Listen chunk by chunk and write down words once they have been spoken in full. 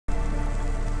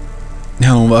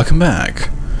Hello, welcome back.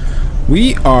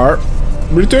 We are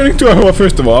returning to Iowa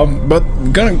first of all, but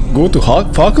we're gonna go to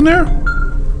Falconer?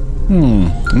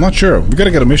 I'm not sure. We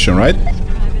gotta get a mission, right?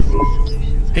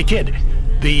 Hey kid,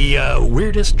 the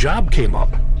weirdest job came up.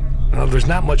 There's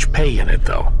not much pay in it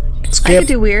though. I could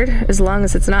do weird, as long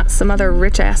as it's not some other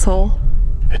rich asshole.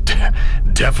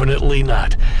 Definitely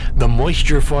not. The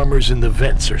moisture farmers in the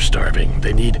vents are starving.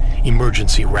 They need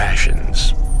emergency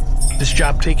rations. This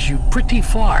job takes you pretty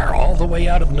far, all the way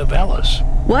out of Novellas.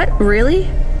 What? Really?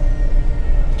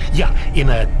 Yeah, in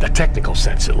a technical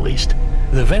sense at least.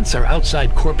 The vents are outside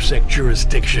Corpsec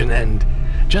jurisdiction and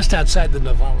just outside the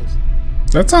Novellas.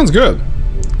 That sounds good.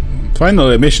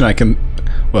 Finally a mission I can...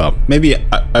 Well, maybe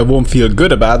I won't feel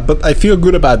good about, but I feel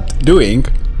good about doing.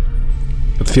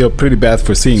 But feel pretty bad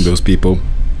for seeing those people.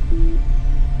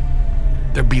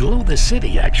 They're below the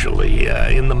city, actually,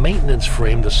 in the maintenance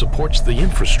frame that supports the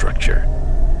infrastructure.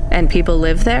 And people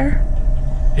live there?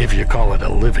 If you call it a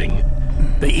living.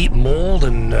 They eat mold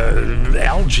and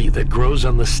algae that grows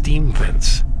on the steam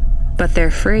vents. But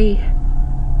they're free.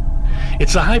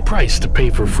 It's a high price to pay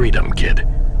for freedom, kid.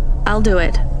 I'll do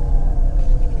it.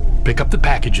 Pick up the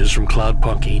packages from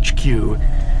Cloudpunk HQ,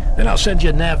 then I'll send you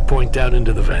a nav point down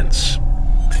into the vents.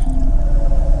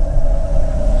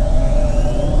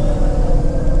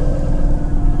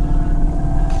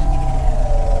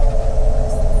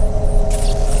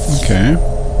 Okay.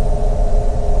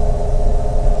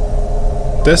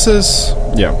 This is...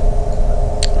 yeah.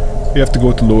 We have to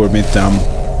go to Lower Midtown.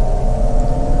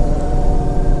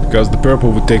 Because the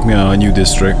purple would take me to a new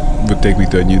district. Would take me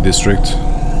to a new district.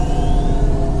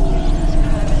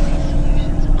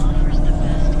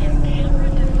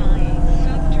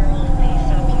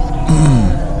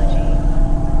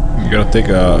 You gotta take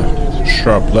a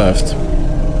sharp left.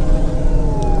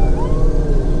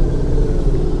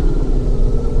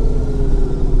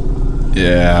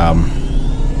 Yeah.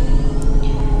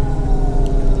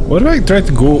 What if I try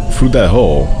to go through that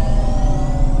hole?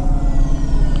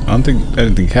 I don't think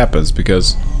anything happens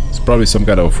because it's probably some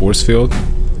kind of a force field.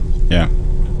 Yeah.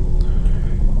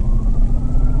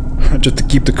 Just to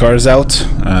keep the cars out,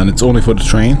 and it's only for the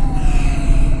train.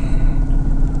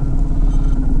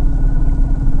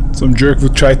 Some jerk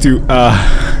would try to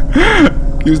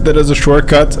use that as a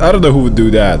shortcut. I don't know who would do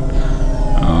that.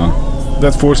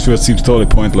 That force field seems totally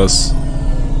pointless.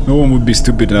 No one would be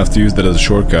stupid enough to use that as a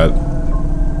shortcut.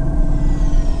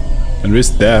 And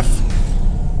risk death.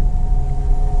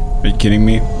 Are you kidding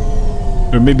me?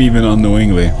 Or maybe even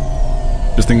unknowingly.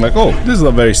 Just think like, oh, this is a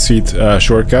very sweet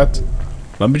shortcut.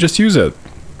 Let me just use it.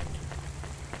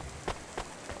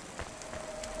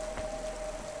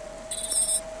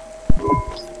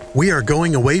 We are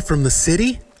going away from the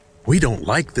city? We don't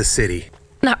like the city.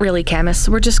 Not really, Camus.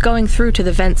 We're just going through to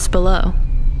the vents below.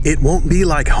 It won't be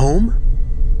like home?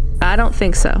 I don't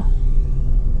think so.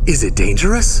 Is it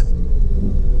dangerous?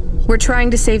 We're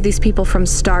trying to save these people from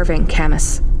starving,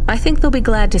 Camus. I think they'll be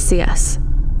glad to see us.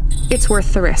 It's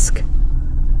worth the risk.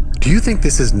 Do you think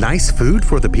this is nice food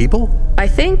for the people? I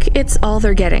think it's all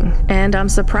they're getting, and I'm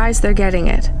surprised they're getting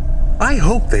it. I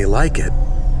hope they like it.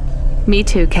 Me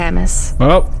too, Camus.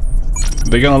 Well,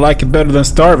 they're gonna like it better than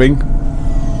starving.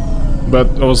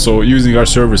 But also, using our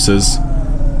services,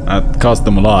 that cost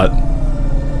them a lot.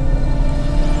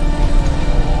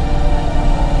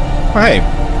 Hey,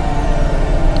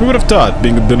 who would have thought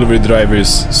being a delivery driver is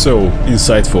so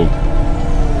insightful?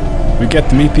 We get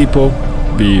to meet people,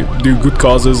 we do good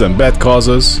causes and bad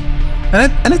causes,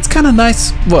 and it's kind of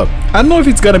nice. Well, I don't know if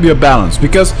it's gonna be a balance,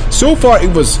 because so far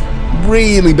it was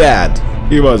really bad.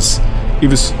 It was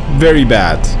very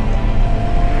bad.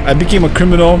 I became a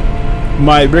criminal.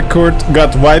 My record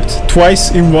got wiped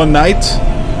twice in one night.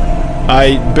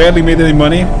 I barely made any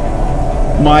money.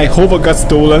 My hover got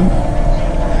stolen.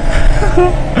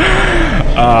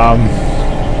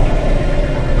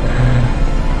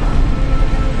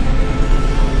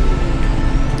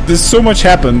 There's so much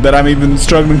happened that I'm even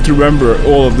struggling to remember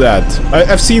all of that.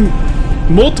 I've seen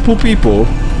multiple people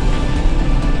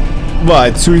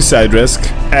at suicide risk,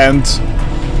 and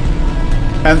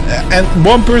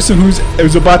one person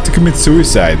who's about to commit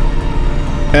suicide,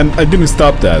 and I didn't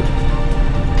stop that.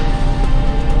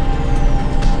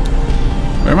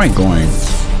 Where am I going?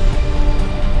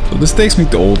 So this takes me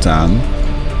to Old Town,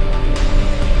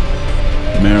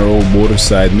 Merrill,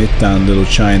 Waterside, Midtown, Little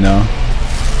China.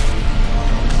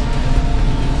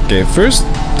 Okay, first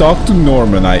talk to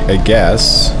Norman, I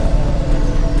guess.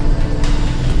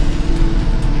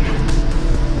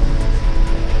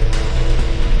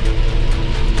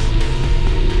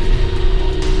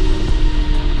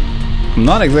 I'm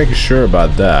not exactly sure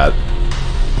about that,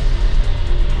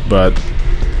 but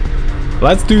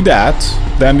let's do that.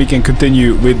 Then we can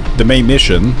continue with the main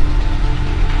mission.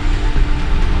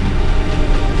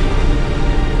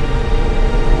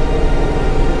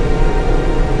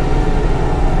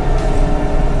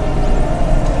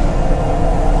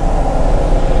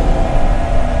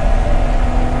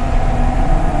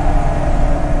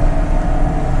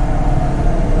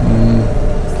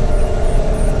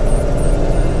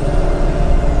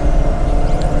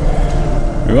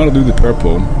 We want to do the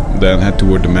purple, then head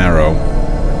toward the marrow.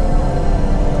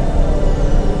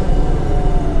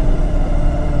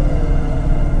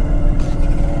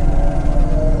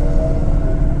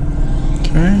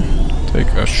 Okay, take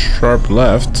a sharp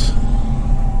left.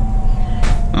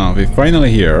 Oh, we're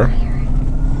finally here.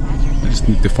 I just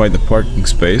need to find the parking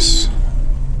space.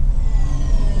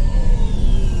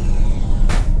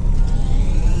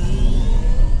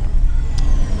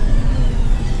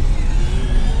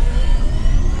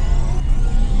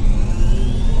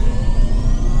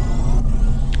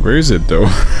 Where is it though?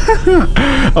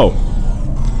 Oh.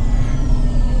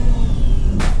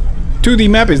 2D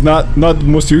map is not the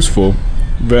most useful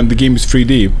when the game is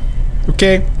 3D.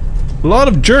 Okay. A lot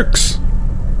of jerks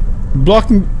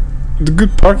blocking the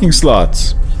good parking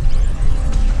slots.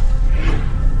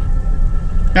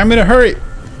 I'm in a hurry.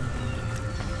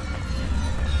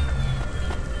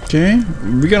 Okay,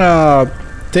 we're gonna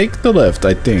take the left,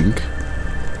 I think.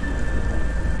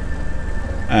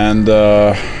 And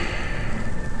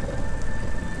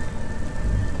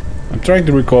I'm trying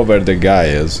to recall where the guy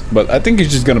is, but I think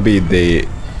it's just gonna be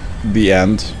the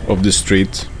end of the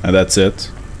street, and that's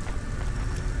it.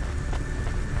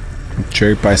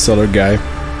 Cherry pie seller guy.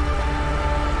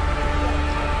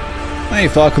 Hey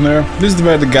Falconer, this is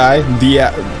where the guy,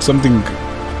 something,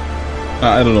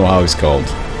 I don't know how he's called.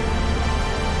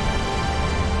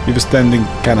 He was standing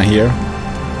kinda here,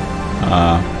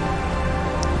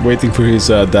 waiting for his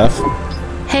death.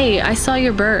 Hey, I saw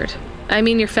your bird. I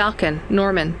mean your falcon,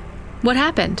 Norman. What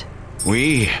happened?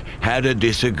 We had a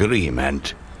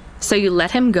disagreement. So you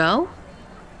let him go?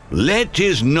 Let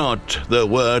is not the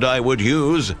word I would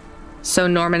use. So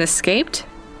Norman escaped?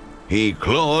 He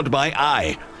clawed my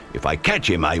eye. If I catch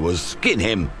him, I will skin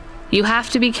him. You have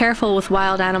to be careful with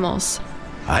wild animals.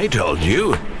 I told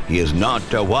you, he is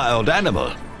not a wild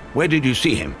animal. Where did you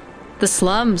see him? The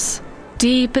slums.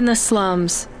 Deep in the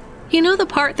slums. You know the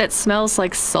part that smells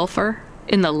like sulfur?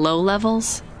 In the low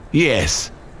levels? Yes.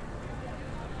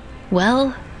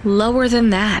 Well, lower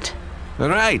than that.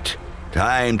 Right.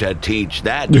 Time to teach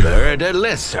that bird a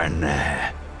lesson.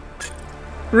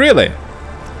 Really?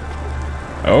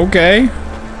 Okay.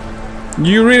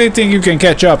 You really think you can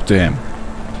catch up to him?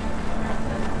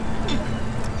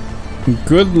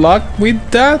 Good luck with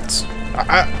that.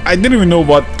 I didn't even know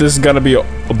what this is gonna be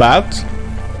about.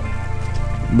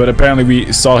 But apparently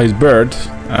we saw his bird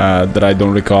that I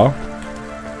don't recall.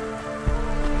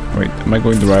 Wait, am I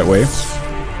going the right way?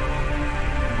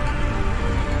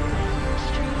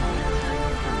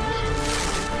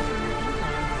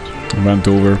 I went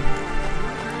over.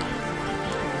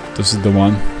 This is the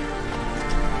one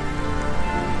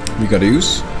we gotta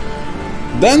use.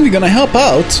 Then we're gonna help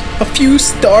out a few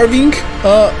starving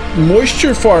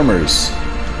moisture farmers.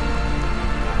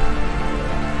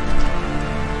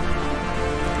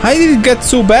 How did it get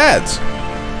so bad?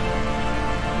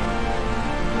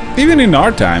 Even in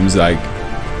our times, like,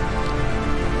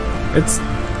 it's,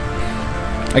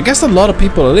 I guess a lot of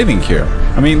people are living here.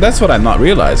 I mean, that's what I'm not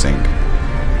realizing.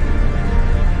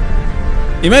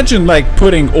 Imagine like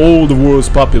putting all the world's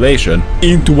population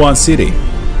into one city.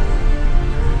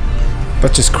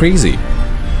 That's just crazy.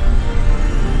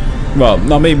 Well,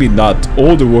 no, maybe not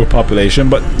all the world population,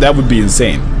 but that would be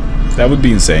insane. That would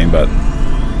be insane, but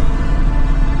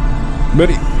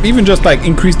even just like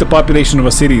increase the population of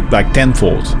a city like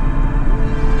tenfold.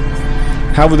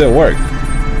 How would that work?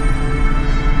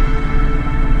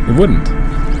 It wouldn't.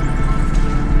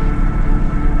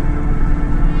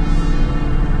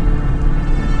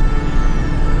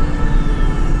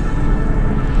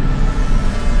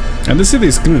 And the city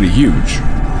is clearly huge.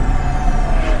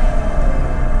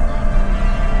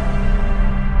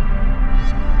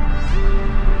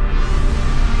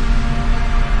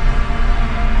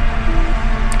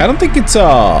 I don't think it's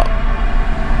a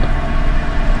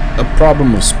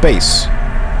problem of space.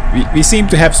 We seem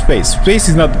to have space. Space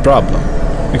is not the problem,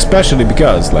 especially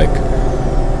because like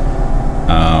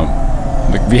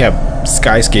we have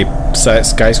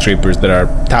skyscrapers that are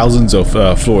thousands of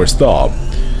floors tall.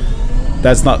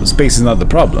 That's not, space is not the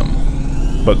problem,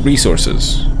 but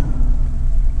resources.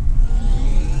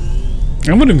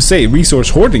 I wouldn't say resource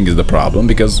hoarding is the problem,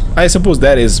 because I suppose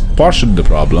that is partially the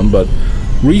problem, but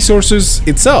resources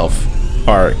itself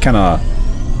are kinda...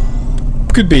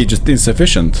 could be just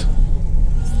insufficient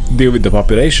to deal with the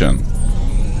population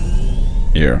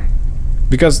here.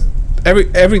 Because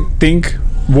everything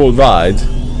worldwide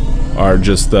are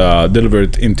just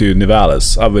delivered into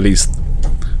Nivalis. At least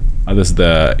that's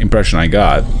the impression I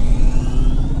got.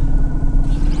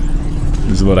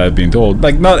 This is what I've been told.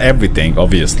 Like, not everything,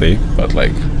 obviously, but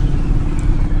like...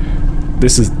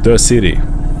 this is the city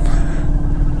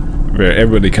where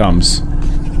everybody comes,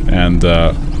 and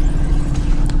I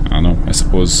don't know, I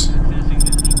suppose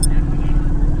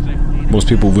most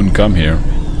people wouldn't come here.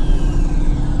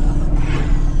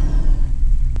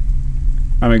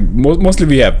 I mean, mostly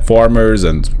we have farmers,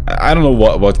 and I don't know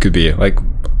what could be, like...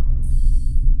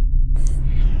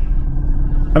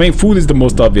 I mean, food is the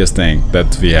most obvious thing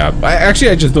that we have. I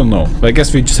just don't know. I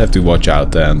guess we just have to watch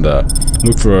out and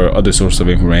look for other sources of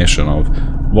information of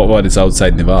what is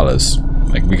outside Nivalis.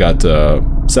 Like, we got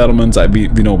settlements, we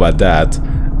know about that,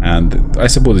 and I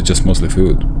suppose it's just mostly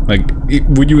food. Like,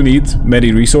 would you need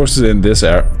many resources in this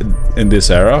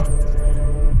era?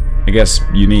 I guess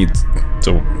you need,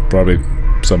 so probably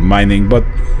some mining, but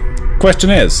question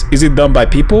is it done by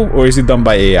people or is it done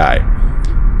by AI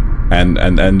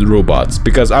and robots?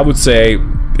 Because I would say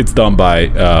it's done by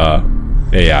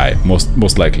AI,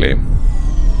 most likely.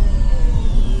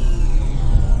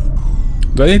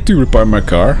 Do I need to repair my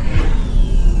car?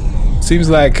 Seems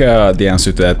like the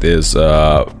answer to that is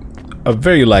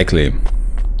very likely.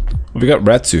 We got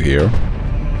Retsu here.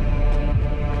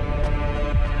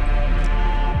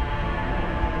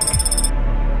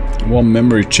 One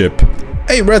memory chip.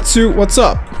 Hey Retsu, what's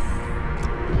up?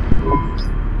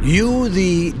 You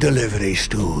the delivery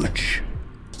stooge?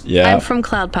 Yeah. I'm from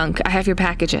Cloudpunk. I have your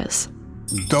packages.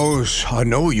 Those are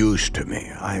no use to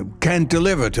me. I can't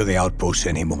deliver to the outpost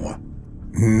anymore.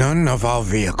 None of our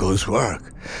vehicles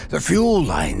work. The fuel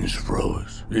lines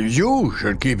froze. You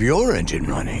should keep your engine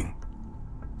running.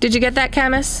 Did you get that,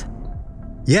 Camus?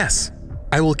 Yes.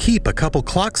 I will keep a couple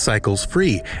clock cycles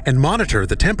free and monitor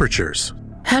the temperatures.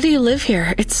 How do you live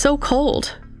here? It's so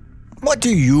cold. What do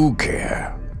you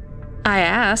care? I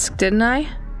asked, didn't I?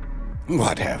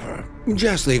 Whatever.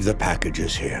 Just leave the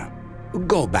packages here.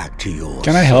 Go back to yours.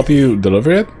 Can I help you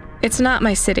deliver it? It's not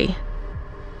my city.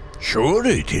 Sure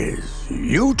it is.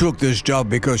 You took this job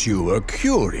because you were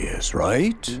curious,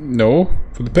 right? No,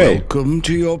 for the pay. Welcome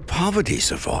to your poverty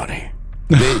safari.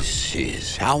 This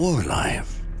is our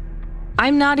life.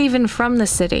 I'm not even from the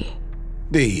city.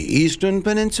 The Eastern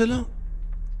Peninsula?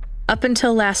 Up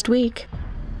until last week.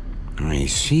 I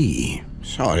see.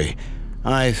 Sorry.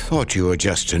 I thought you were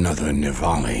just another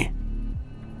Nivali.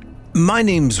 My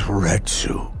name's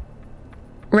Retsu.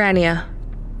 Rania.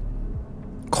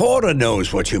 Cora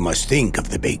knows what you must think of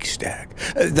the Big Stack.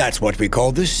 That's what we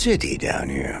call the city down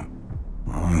here.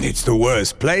 It's the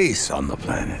worst place on the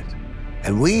planet.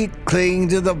 And we cling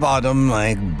to the bottom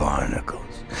like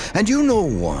barnacles. And you know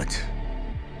what?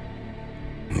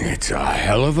 It's a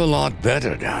hell of a lot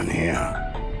better down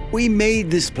here. We made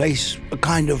this place a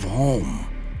kind of home.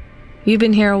 You've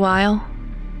been here a while?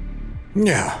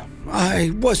 Yeah,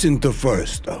 I wasn't the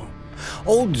first, though.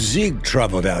 Old Zeke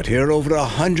traveled out here over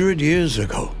 100 years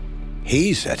ago.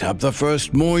 He set up the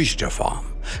first moisture farm,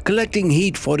 collecting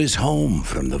heat for his home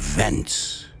from the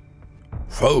vents.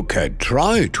 Folk had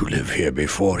tried to live here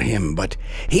before him, but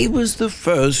he was the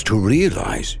first to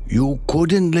realize you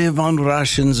couldn't live on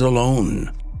rations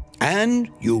alone. And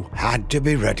you had to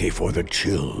be ready for the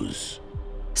chills.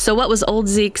 So what was old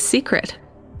Zeke's secret?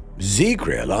 Zeke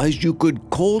realized you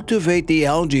could cultivate the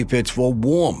algae pits for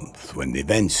warmth when the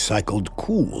vents cycled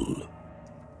cool.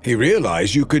 He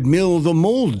realized you could mill the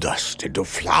mold dust into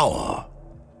flour.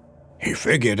 He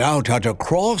figured out how to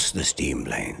cross the steam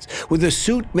lanes with a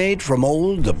suit made from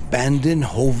old abandoned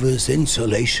Hover's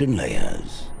insulation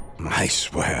layers. I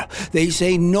swear, they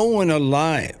say no one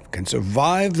alive can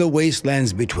survive the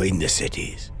wastelands between the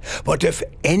cities. But if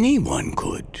anyone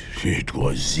could, it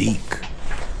was Zeke.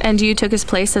 And you took his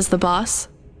place as the boss?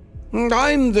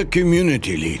 I'm the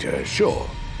community leader, sure.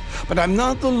 But I'm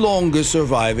not the longest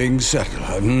surviving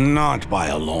settler, not by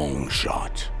a long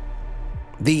shot.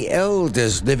 The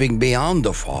elders living beyond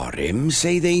the far rim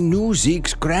say they knew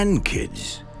Zeke's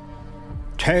grandkids.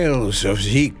 Tales of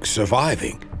Zeke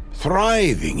surviving,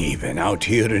 thriving even out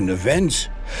here in the vents,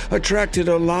 attracted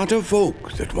a lot of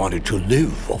folk that wanted to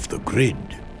live off the grid.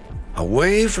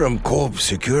 Away from corp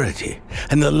security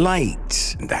and the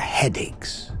lights and the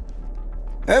headaches.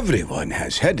 Everyone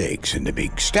has headaches in the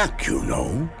Big Stack, you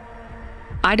know.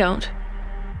 I don't.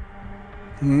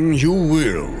 You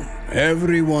will.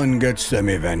 Everyone gets them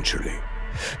eventually.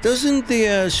 Doesn't the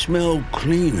air smell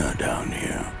cleaner down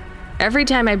here? Every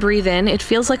time I breathe in, it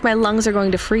feels like my lungs are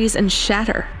going to freeze and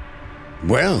shatter.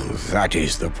 Well, that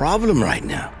is the problem right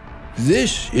now.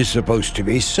 This is supposed to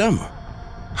be summer.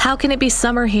 How can it be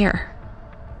summer here?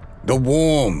 The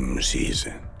warm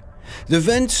season. The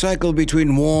vents cycle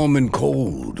between warm and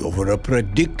cold over a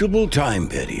predictable time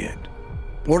period.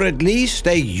 Or at least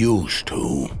they used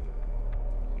to.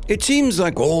 It seems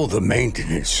like all the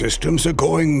maintenance systems are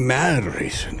going mad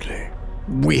recently.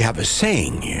 We have a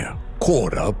saying here.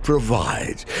 Cora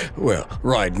provides. Well,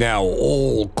 right now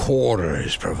all Cora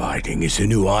is providing is a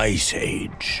new ice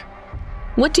age.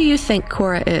 What do you think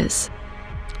Cora is?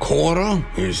 Cora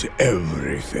is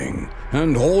everything,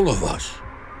 and all of us.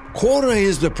 Cora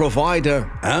is the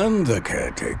provider and the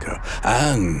caretaker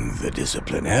and the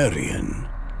disciplinarian.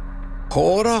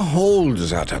 Cora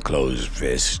holds out a closed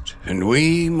fist, and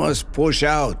we must push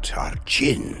out our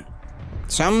chin.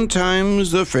 Sometimes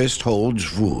the fist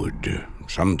holds wood.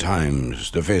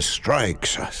 Sometimes the fist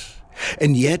strikes us,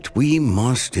 and yet we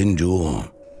must endure.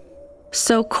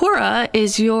 So Cora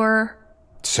is your...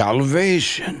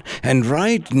 salvation, and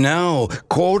right now,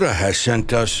 Cora has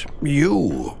sent us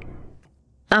you.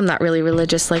 I'm not really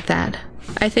religious like that.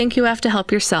 I think you have to help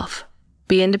yourself.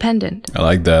 Be independent. I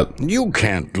like that. You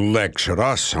can't lecture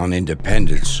us on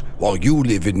independence while you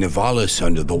live in Nivalis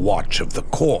under the watch of the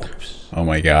corpse. Oh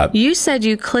my god. You said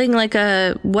you cling like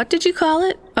a... what did you call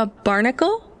it? A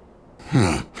barnacle?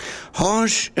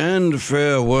 Harsh and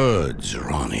fair words,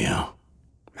 Rania.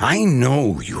 I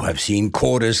know you have seen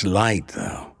Cora's light,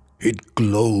 though. It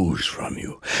glows from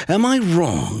you. Am I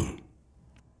wrong?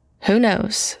 Who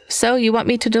knows? So, you want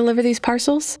me to deliver these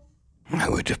parcels? I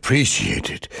would appreciate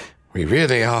it. We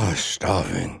really are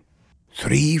starving.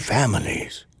 3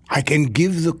 families. I can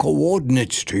give the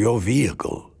coordinates to your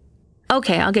vehicle.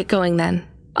 Okay, I'll get going then.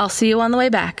 I'll see you on the way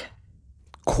back.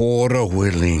 Cora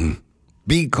willing.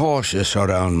 Be cautious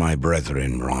around my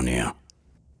brethren, Rania.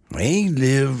 They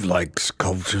live like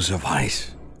sculptures of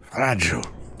ice. Fragile,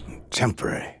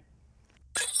 temporary.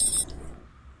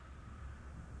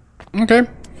 Okay.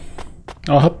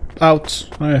 I'll hop out,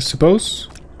 I suppose.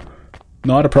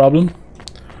 Not a problem.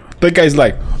 That guy's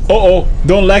like, uh-oh,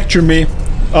 don't lecture me.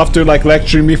 After like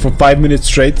lecturing me for 5 minutes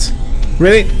straight.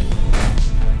 Really?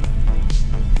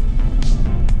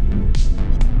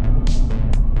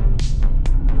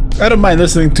 I don't mind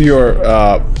listening to your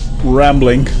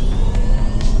rambling.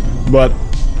 But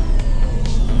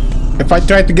if I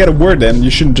try to get a word in,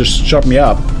 you shouldn't just shut me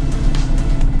up.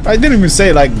 I didn't even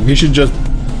say like he should just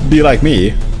be like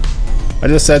me. I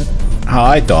just said how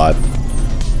I thought.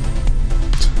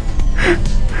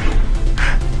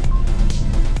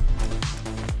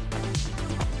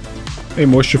 Hey,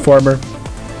 moisture farmer.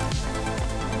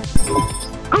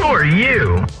 Who are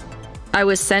you? I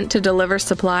was sent to deliver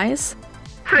supplies.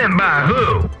 Sent by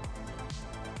who?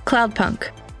 Cloudpunk.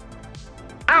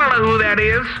 I don't know who that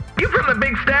is. You from the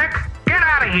big stack? Get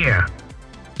out of here.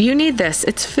 You need this.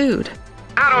 It's food.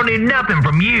 I don't need nothing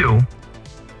from you.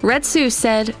 Retsu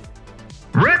said...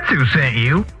 Retsu sent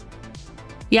you?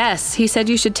 Yes, he said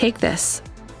you should take this.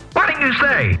 What did you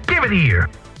say? Give it here.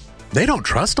 They don't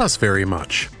trust us very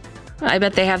much. I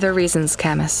bet they have their reasons,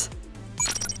 Camus.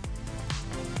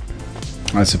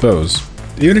 I suppose.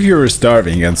 Even if you were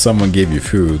starving and someone gave you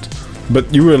food,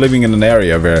 but you were living in an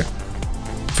area where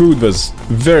food was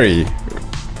very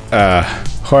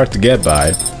hard to get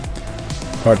by.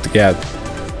 Hard to get.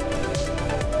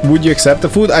 Would you accept the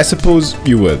food? I suppose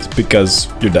you would, because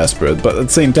you're desperate, but at the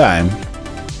same time,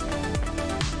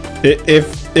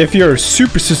 if you're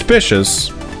super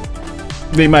suspicious,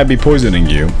 they might be poisoning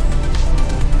you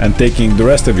and taking the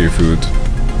rest of your food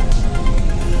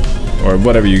or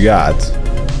whatever you got.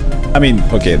 I mean,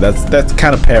 okay, that's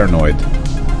kind of paranoid.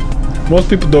 Most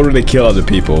people don't really kill other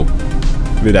people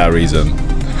without reason.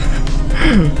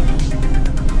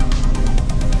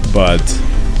 But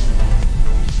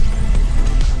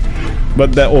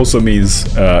that also means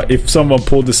if someone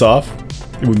pulled this off,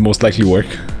 it would most likely work.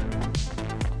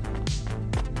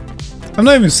 I'm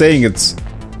not even saying it's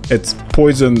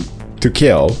poison to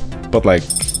kill, but like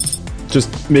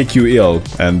just make you ill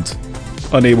and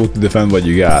unable to defend what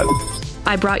you got.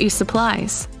 I brought you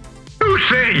supplies. Who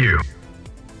sent you?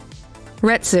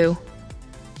 Retsu.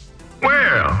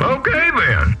 Well, okay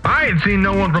then. I ain't seen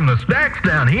no one from the stacks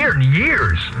down here in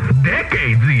years.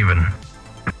 Decades even.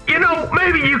 You know,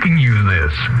 maybe you can use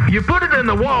this. You put it in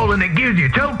the wall and it gives you a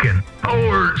token.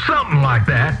 Or something like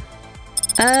that.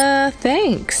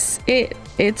 Thanks.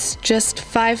 It's just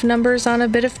 5 numbers on a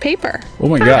bit of paper. Oh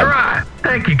my That's god. right.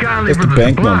 Thank you kindly That's for the the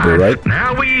bank supplies. number, right?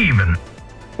 Now we even.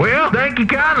 Well, thank you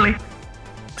kindly.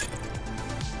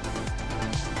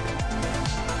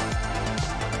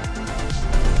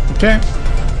 Okay.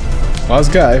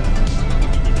 Last guy.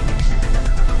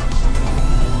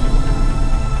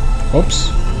 Oops.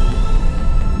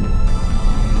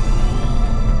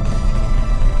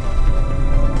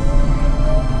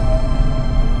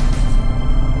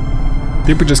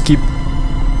 People just keep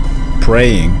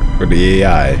praying for the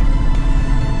AI.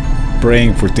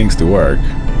 Praying for things to work.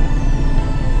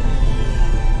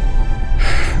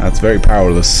 That's very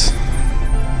powerless.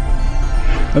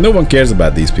 And no one cares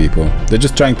about these people. They're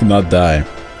just trying to not die.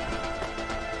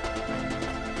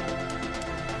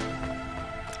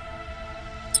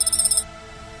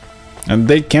 And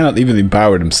they cannot even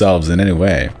empower themselves in any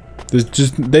way.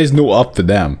 There's no up for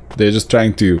them. They're just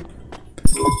trying to...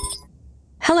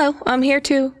 Hello, I'm here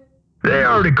too. They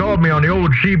already called me on the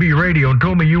old CB radio and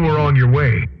told me you were on your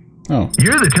way. Oh.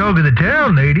 You're the talk of the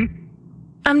town, lady.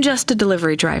 I'm just a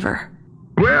delivery driver.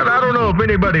 Well, I don't know if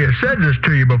anybody has said this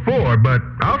to you before, but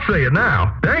I'll say it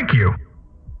now. Thank you.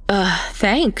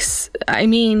 Thanks. I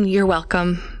mean, you're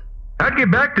welcome. I'd get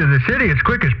back to the city as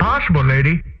quick as possible,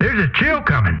 lady. There's a chill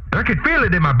coming. I can feel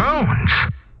it in my bones.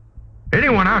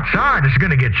 Anyone outside is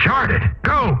gonna get sharded.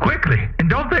 Go, quickly. And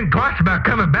don't think twice about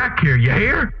coming back here, you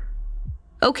hear?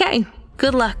 Okay,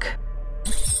 good luck.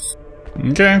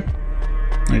 Okay.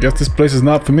 I guess this place is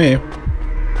not for me.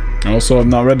 Also, I'm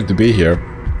not ready to be here.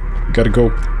 Gotta go.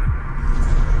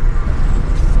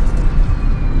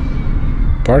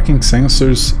 Parking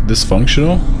sensors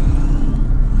dysfunctional?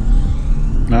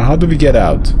 Now, how do we get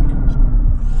out?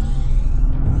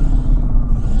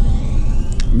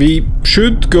 We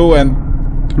should go and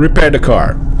repair the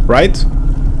car, right?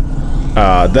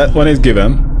 That one is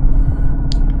given.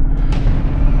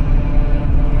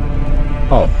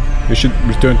 Oh, we should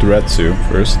return to Retsu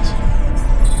first.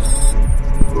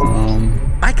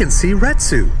 I can see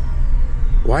Retsu.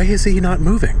 Why is he not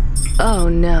moving? Oh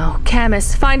no,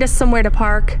 Camus, find us somewhere to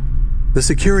park. The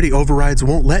security overrides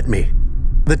won't let me.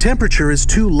 The temperature is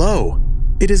too low.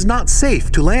 It is not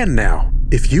safe to land now.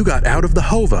 If you got out of the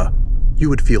Hova, you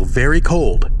would feel very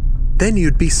cold. Then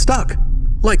you'd be stuck,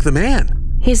 like the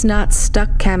man. He's not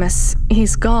stuck, Camus.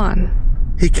 He's gone.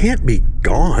 He can't be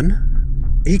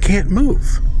gone. He can't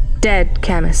move. Dead,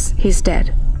 Camus. He's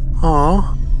dead.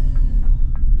 Aw.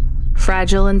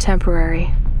 Fragile and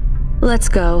temporary. Let's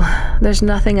go. There's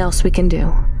nothing else we can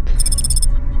do.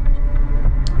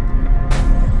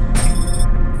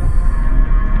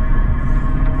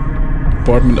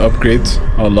 Apartment upgrade.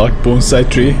 Unlock bonsai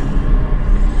tree.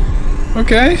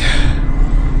 Okay.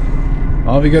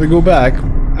 Oh, we gotta go back.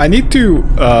 I need to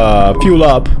fuel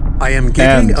up. I am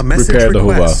getting a message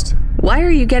request. Why are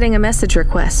you getting a message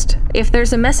request? If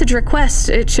there's a message request,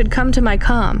 it should come to my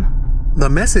comm. The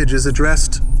message is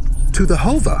addressed to the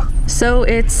Hova. So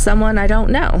it's someone I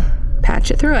don't know. Patch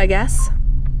it through, I guess.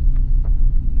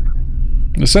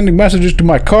 They're sending messages to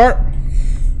my car.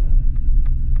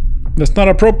 That's not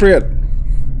appropriate.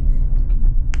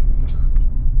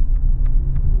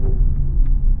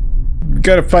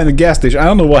 Gotta find a gas station. I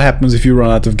don't know what happens if you run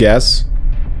out of gas.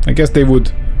 I guess they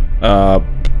would I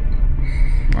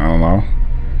don't know.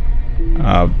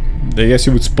 I guess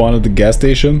you would spawn at the gas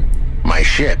station. My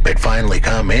ship had finally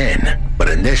come in, but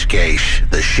in this case,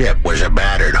 the ship was a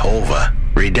battered Hova.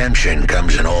 Redemption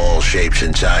comes in all shapes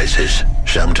and sizes,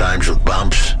 sometimes with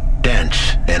bumps,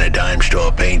 dents, and a dime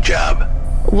store paint job.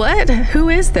 What? Who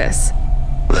is this?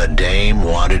 The dame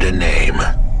wanted a name.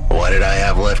 What did I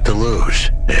have left to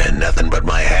lose? Nothing but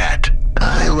my hat.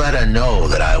 I let her know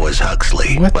that I was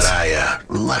Huxley, What? but I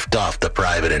left off the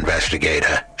private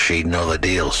investigator. She'd know the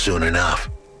deal soon enough.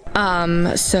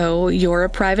 So you're a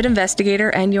private investigator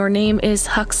and your name is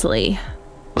Huxley.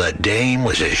 The dame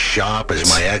was as sharp as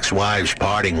my ex-wife's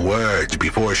parting words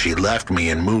before she left me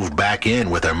and moved back in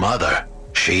with her mother.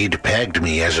 She'd pegged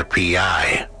me as a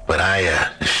PI, but I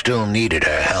still needed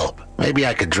her help. Maybe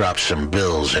I could drop some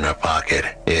bills in her pocket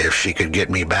if she could get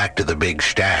me back to the big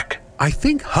stack. I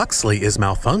think Huxley is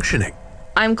malfunctioning.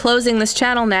 I'm closing this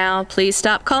channel now. Please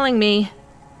stop calling me.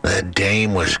 The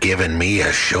dame was giving me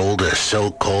a shoulder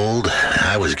so cold,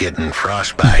 I was getting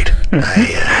frostbite. I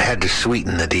had to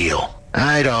sweeten the deal.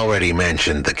 I'd already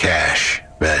mentioned the cash,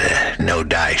 but no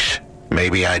dice.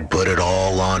 Maybe I'd put it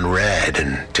all on red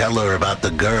and tell her about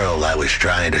the girl I was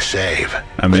trying to save.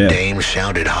 The dame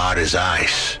sounded hard as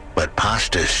ice, but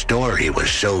Pasta's story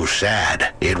was so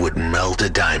sad, it would melt a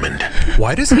diamond.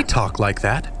 Why does he talk like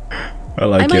that? I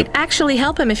like I it. might actually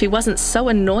help him if he wasn't so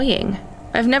annoying.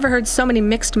 I've never heard so many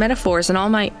mixed metaphors in all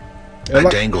my... I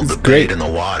dangled the bait in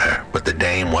the water, but the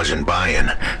dame wasn't buying.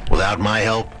 Without my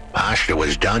help, Pasta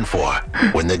was done for.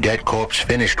 When the dead corpse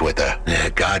finished with her,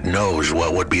 God knows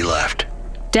what would be left.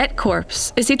 Debt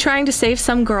corpse. Is he trying to save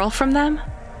some girl from them?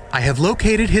 I have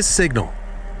located his signal.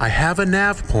 I have a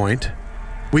nav point.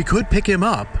 We could pick him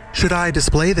up. Should I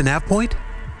display the nav point?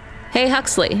 Hey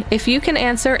Huxley, if you can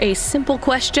answer a simple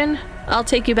question, I'll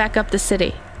take you back up the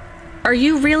city. Are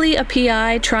you really a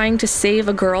PI trying to save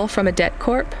a girl from a debt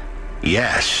corp?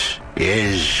 Yes,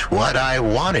 is what I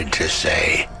wanted to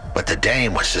say. But the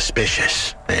dame was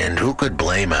suspicious, and who could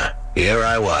blame her? Here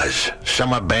I was,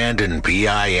 some abandoned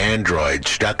PI android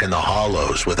stuck in the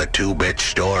hollows with a 2-bit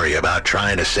story about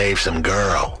trying to save some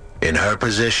girl. In her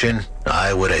position,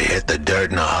 I would have hit the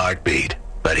dirt in a heartbeat.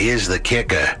 But here's the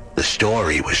kicker, the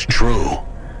story was true.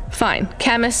 Fine.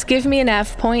 Camus, give me a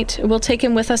nav point. We'll take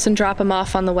him with us and drop him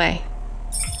off on the way.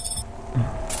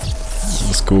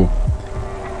 That's cool.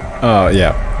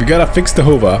 Yeah, we gotta fix the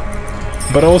Hova,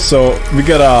 but also we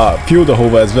gotta fuel the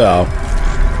Hova as well.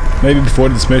 Maybe before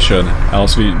this mission,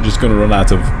 else we're just gonna run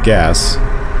out of gas.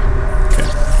 Okay,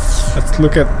 let's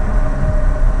look at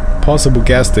possible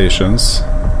gas stations.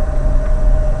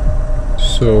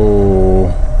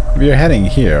 So we are heading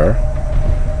here.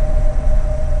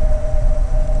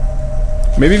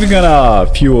 Maybe we're gonna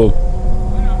fuel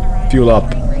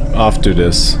up after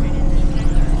this.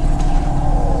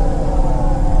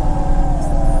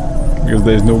 Because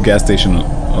there's no gas station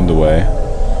on the way.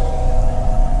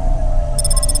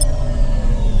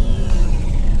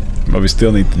 But we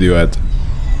still need to do it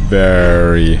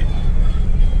very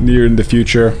near in the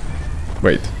future.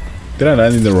 Wait, did I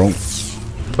land in the wrong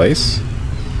place?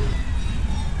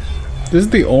 This is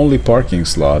the only parking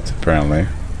slot, apparently.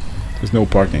 There's no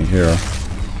parking here.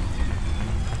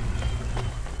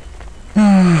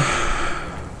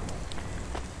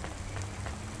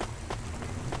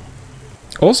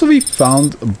 Also, we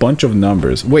found a bunch of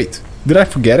numbers. Wait, did I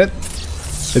forget it?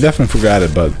 I definitely forgot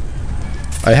it, but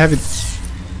I have it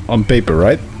on paper,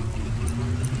 right?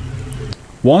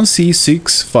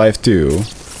 1C652.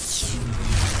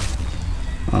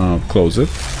 Close it.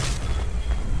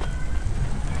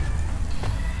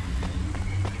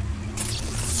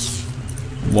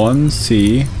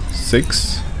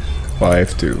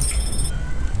 1C652.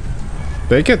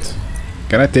 Take it.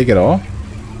 Can I take it all?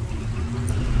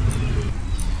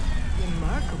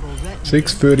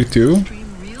 632.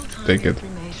 Take it.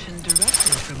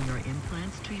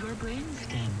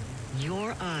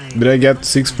 Did I get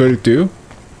 632?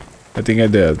 I think I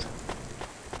did.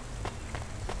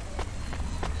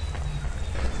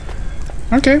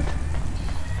 Okay.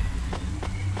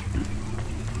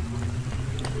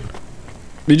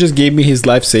 He just gave me his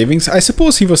life savings. I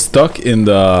suppose he was stuck in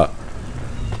the...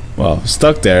 well,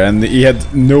 stuck there and he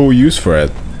had no use for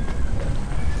it.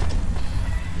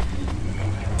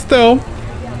 Still,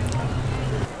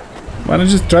 why not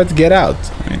just try to get out?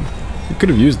 I mean, you could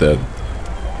have used that.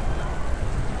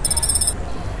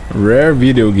 Rare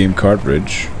video game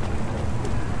cartridge.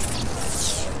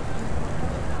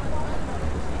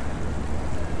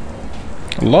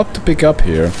 A lot to pick up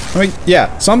here. I mean,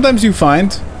 yeah, sometimes you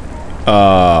find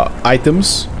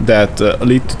items that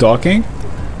lead to talking,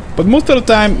 but most of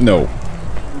the time, no.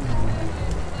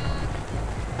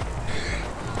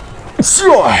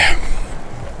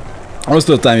 Most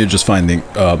of the time you're just finding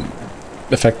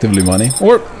effectively money,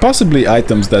 or possibly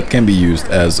items that can be used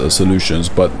as solutions,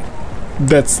 but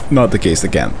that's not the case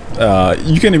again.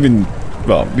 You can even,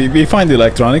 well, we find the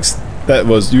electronics that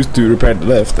was used to repair the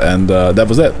lift, and that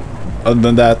was it. Other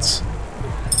than that,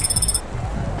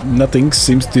 nothing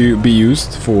seems to be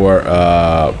used for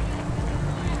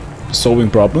solving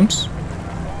problems.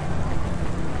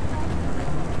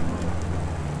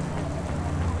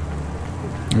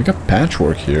 We got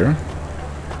patchwork here.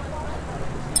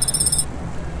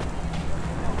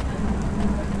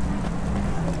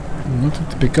 Nothing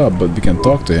to pick up, but we can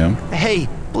talk to him. Hey,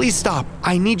 please stop.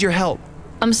 I need your help.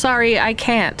 I'm sorry, I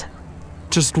can't.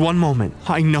 Just one moment.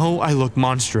 I know I look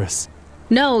monstrous.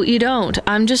 No, you don't.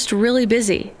 I'm just really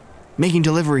busy. Making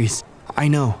deliveries. I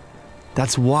know.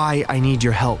 That's why I need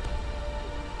your help.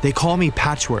 They call me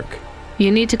Patchwork.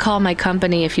 You need to call my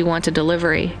company if you want a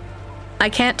delivery. I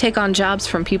can't take on jobs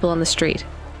from people on the street.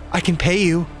 I can pay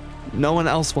you. No one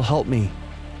else will help me.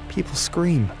 People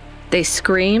scream. They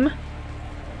scream?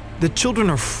 The children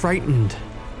are frightened.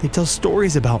 They tell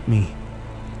stories about me.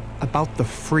 About the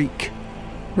freak.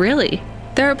 Really?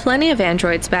 There are plenty of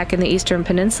androids back in the Eastern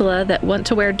Peninsula that want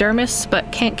to wear dermis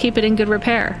but can't keep it in good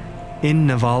repair. In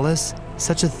Nivalis,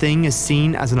 such a thing is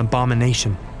seen as an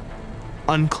abomination.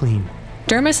 Unclean.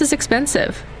 Dermis is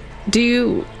expensive.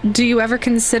 Do you ever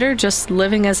consider just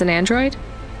living as an android?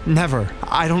 Never.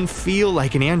 I don't feel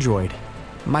like an android.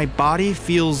 My body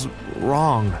feels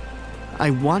wrong. I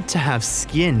want to have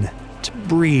skin, to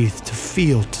breathe, to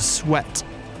feel, to sweat,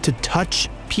 to touch,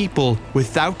 people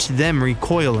without them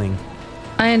recoiling.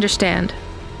 I understand.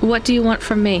 What do you want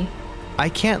from me? I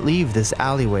can't leave this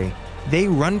alleyway. They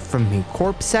run from me.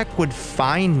 Corpsec would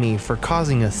fine me for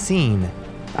causing a scene.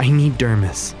 I need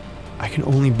dermis. I can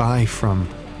only buy from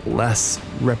less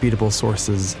reputable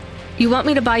sources. You want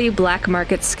me to buy you black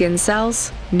market skin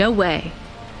cells? No way.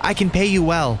 I can pay you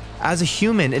well. As a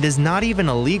human, it is not even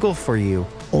illegal for you.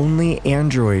 Only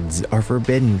androids are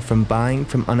forbidden from buying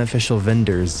from unofficial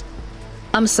vendors.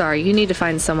 I'm sorry, you need to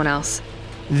find someone else.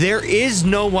 There is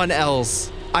no one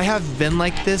else. I have been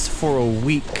like this for a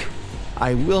week.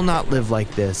 I will not live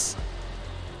like this.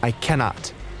 I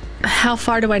cannot. How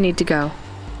far do I need to go?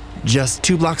 Just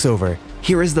 2 blocks over.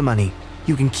 Here is the money.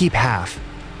 You can keep half.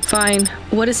 Fine.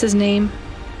 What is his name?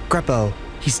 Greppo.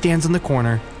 He stands on the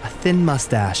corner, a thin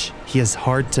mustache. He is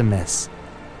hard to miss.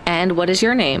 And what is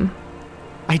your name?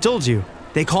 I told you.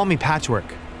 They call me Patchwork.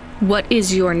 What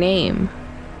is your name?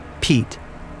 Pete.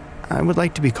 I would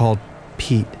like to be called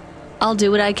Pete. I'll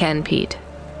do what I can, Pete.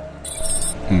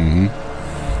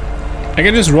 I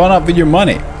can just run up with your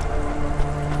money.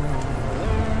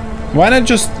 Why not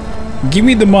just give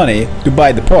me the money to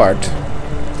buy the part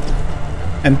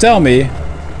and tell me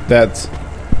that...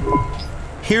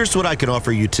 Here's what I can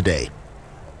offer you today.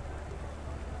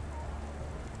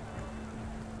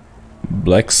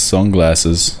 Black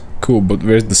sunglasses. Cool, but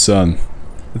where's the sun?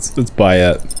 Let's buy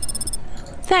it.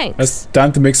 Thanks. It's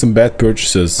time to make some bad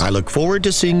purchases. I look forward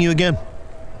to seeing you again.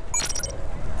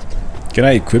 Can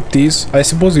I equip these? I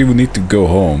suppose you would need to go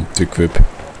home to equip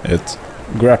it.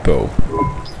 Greppo.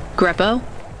 Greppo?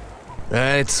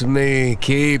 That's me.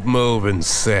 Keep moving,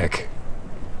 Sec.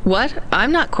 What?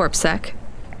 I'm not Corpsec.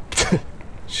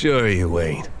 Sure you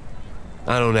ain't.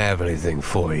 I don't have anything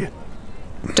for you.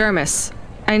 Dermis.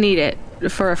 I need it.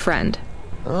 For a friend.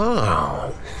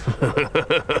 Oh.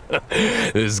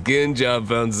 The skin job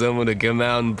found someone to come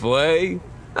out and play?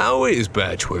 How is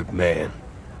Patchwork Man?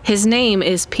 His name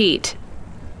is Pete.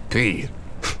 Pete?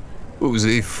 Who's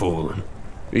he fooling?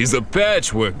 He's the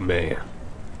Patchwork Man.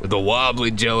 With the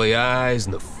wobbly jelly eyes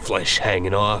and the flesh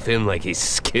hanging off him like he's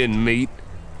skin meat.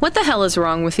 What the hell is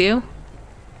wrong with you?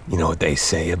 You know what they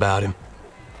say about him?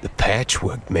 The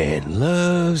Patchwork Man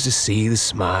loves to see the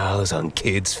smiles on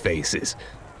kids' faces.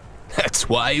 That's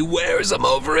why he wears them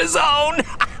over his own.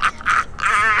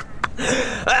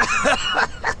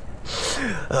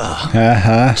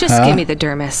 Just give me the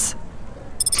dermis.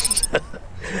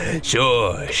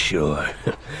 Sure.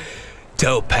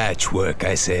 Tell Patchwork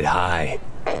I said hi.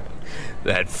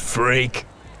 That freak.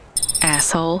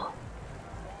 Asshole.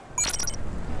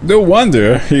 No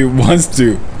wonder he wants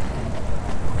to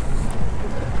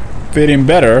fit in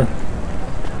better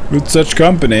with such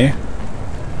company.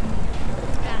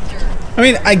 I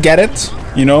mean, I get it,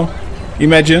 you know.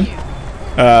 Imagine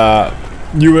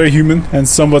you were human and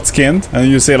somewhat skinned, and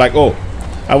you say like, "Oh,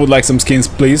 I would like some skins,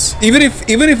 please." Even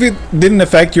if it didn't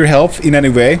affect your health in any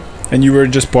way, and you were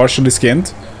just partially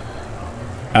skinned,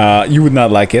 you would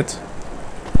not like it.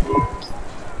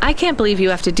 I can't believe you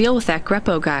have to deal with that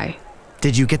Greppo guy.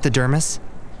 Did you get the dermis?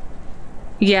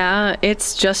 Yeah,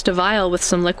 it's just a vial with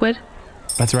some liquid.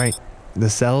 That's right. The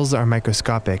cells are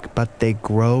microscopic, but they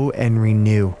grow and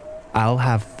renew. I'll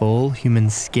have full human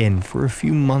skin for a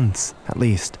few months, at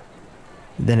least.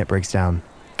 Then it breaks down.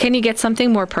 Can you get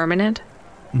something more permanent?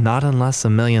 Not unless a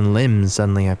million limbs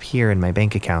suddenly appear in my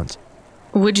bank account.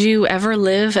 Would you ever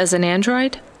live as an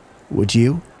android? Would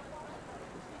you?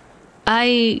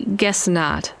 I guess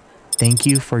not. Thank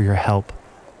you for your help.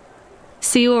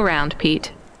 See you around,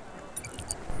 Pete.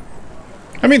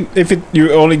 I mean, if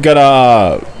you only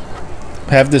gotta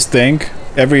have this thing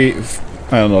every,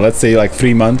 I don't know, let's say like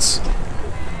 3 months,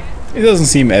 it doesn't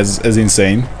seem as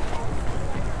insane,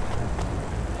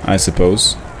 I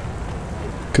suppose,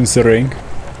 considering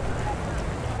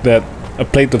that a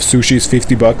plate of sushi is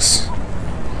 50 bucks.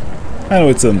 I know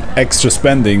it's an extra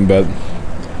spending, but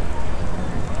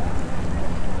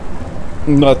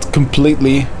not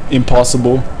completely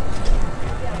impossible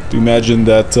to imagine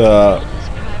that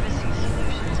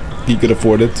he could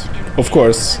afford it. Of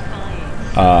course,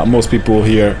 most people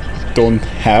here don't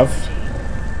have.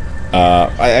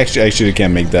 I actually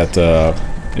can't make that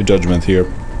judgment here,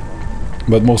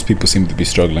 but most people seem to be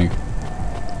struggling.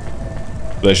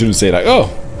 But I shouldn't say like, oh,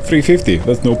 $3.50,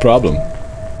 that's no problem.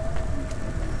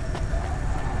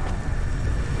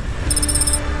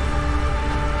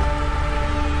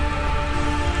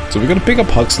 So we're gonna pick up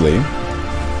Huxley.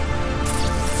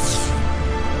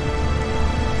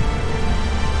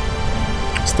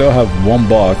 Still have one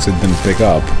box it didn't pick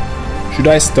up. Should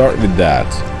I start with that?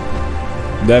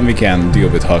 Then we can deal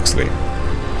with Huxley.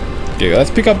 Okay, let's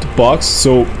pick up the box.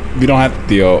 So we don't have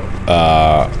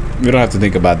to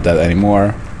think about that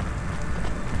anymore.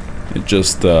 It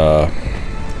just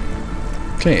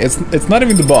okay, it's not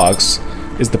even the box,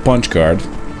 it's the punch card.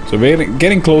 So we're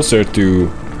getting closer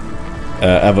to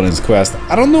Evelyn's quest.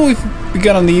 I don't know if we're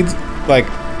gonna need like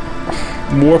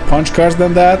more punch cards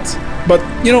than that, but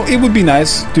you know, it would be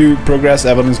nice to progress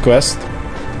Evelyn's quest.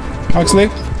 Huxley?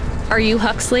 Are you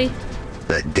Huxley?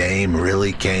 The dame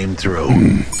really came through.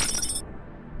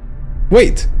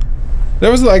 Wait, there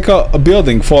was like a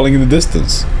building falling in the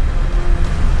distance.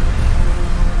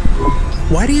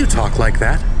 Why do you talk like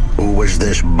that? Who was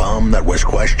this bum that was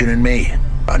questioning me?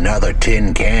 Another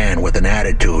tin can with an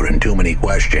attitude and too many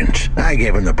questions. I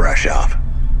gave him the brush off.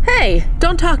 Hey,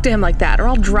 don't talk to him like that or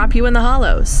I'll drop you in the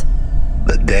hollows.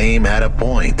 The dame had a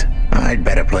point. I'd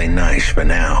better play nice for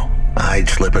now. I'd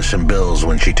slip her some bills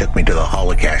when she took me to the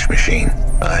holocaust machine.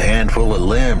 A handful of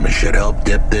limbs should help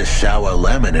dip this sour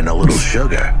lemon in a little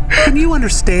sugar. Can you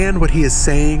understand what he is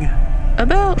saying?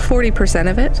 About 40%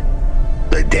 of it.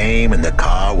 The dame and the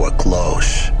car were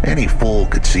close. Any fool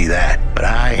could see that. But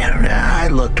I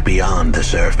looked beyond the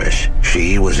surface.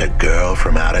 She was a girl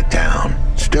from out of town.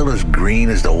 Still as green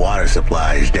as the water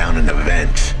supplies down in the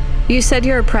vents. You said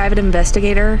you're a private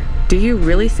investigator. Do you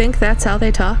really think that's how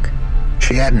they talk?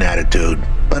 She had an attitude,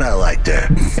 but I liked her.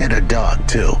 And a dog,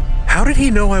 too. How did he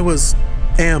know I was,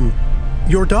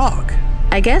 your dog?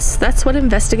 I guess that's what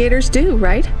investigators do,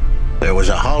 right? There was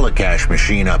a holocaust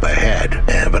machine up ahead,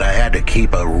 but I had to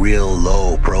keep a real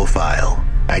low profile.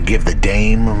 I'd give the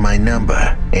dame my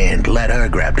number and let her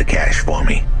grab the cash for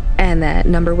me. And that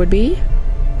number would be?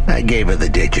 I gave her the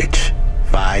digits.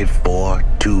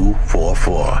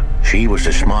 54244. She was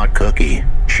a smart cookie.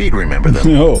 She'd remember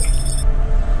them. No.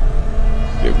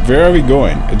 Where are we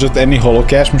going? Just any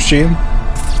holocaust machine?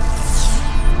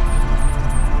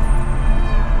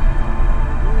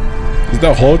 Is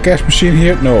there a holocaust machine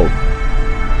here? No.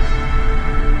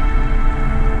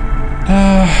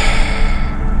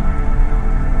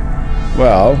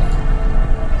 Well,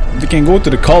 we can go to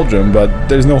the cauldron, but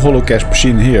there's no holocaust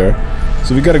machine here.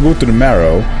 So we gotta go to the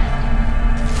marrow.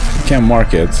 We can't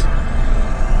mark it.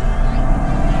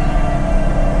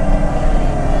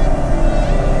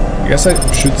 I guess I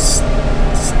should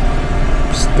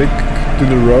stick to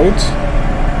the road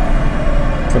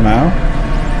for now.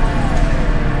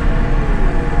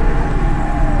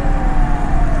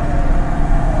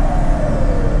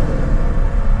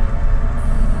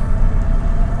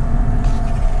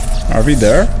 Are we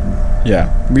there? Yeah,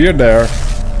 we are there.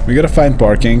 We gotta find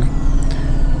parking.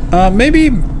 Maybe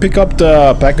pick up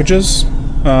the packages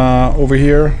over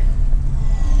here.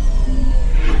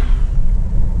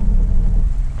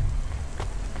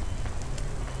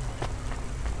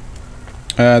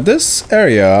 This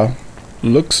area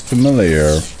looks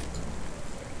familiar.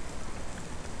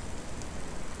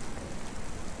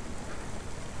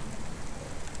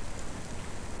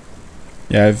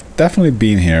 Yeah, I've definitely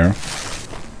been here.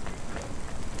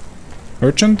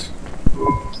 Merchant?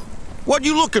 What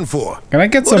you looking for? Can I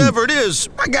get some? Whatever it is,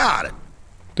 I got it.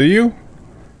 Do you?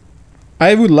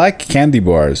 I would like candy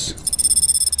bars.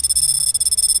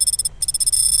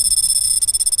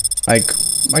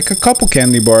 Like a couple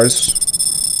candy bars.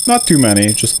 Not too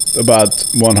many, just about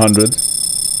 100.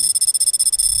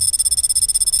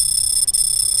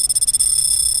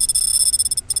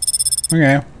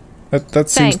 Okay. That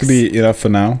seems to be enough for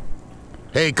now.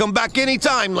 Hey, come back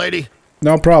anytime, lady.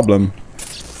 No problem.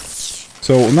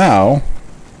 So now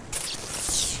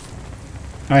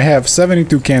I have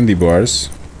 72 candy bars.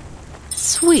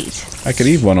 Sweet. I could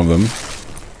eat one of them.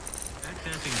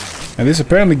 And this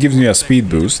apparently gives me a speed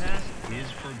boost.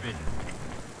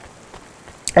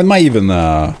 It might even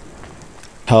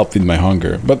help with my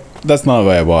hunger, but that's not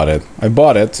why I bought it. I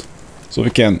bought it so we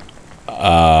can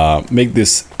make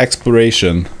this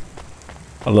exploration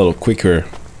a little quicker.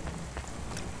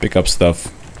 Pick up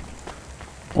stuff.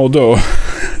 Although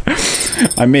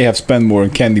I may have spent more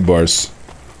on candy bars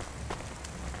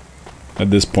at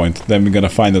this point than we're gonna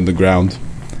find on the ground.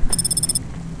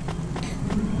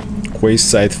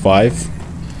 Quest Site 5.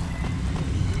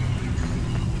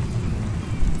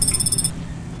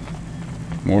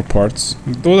 More parts.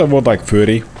 Those are about like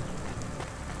 30.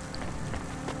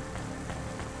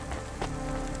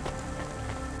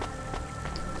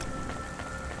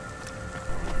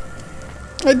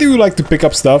 I do like to pick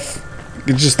up stuff.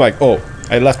 It's just like, oh,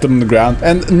 I left them on the ground.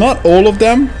 And not all of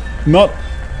them, not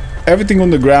everything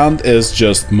on the ground is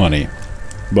just money.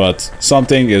 But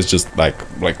something is just like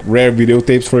rare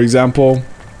videotapes, for example.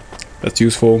 That's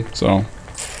useful, so...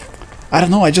 I don't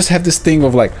know, I just have this thing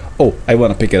of like, oh, I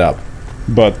want to pick it up.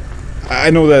 But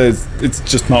I know that it's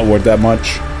just not worth that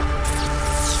much.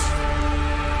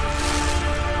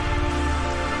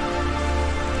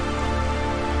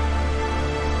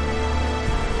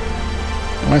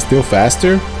 Am I still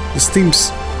faster? This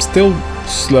seems still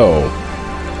slow.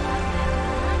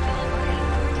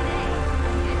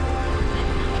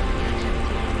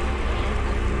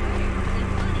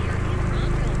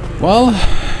 Well,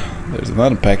 there's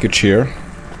another package here.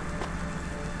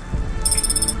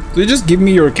 So you just give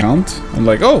me your account. I'm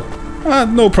like, oh,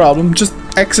 no problem. Just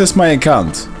access my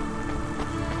account.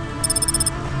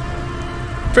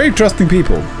 Very trusting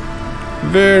people.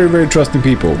 Very, very trusting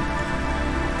people.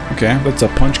 Okay, that's a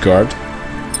punch card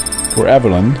for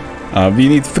Evelyn. We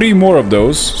need 3 more of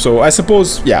those. So I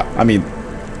suppose, yeah, I mean,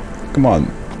 come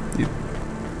on.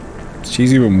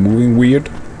 She's even moving weird.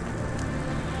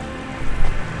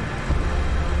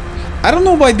 I don't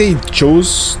know why they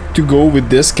chose to go with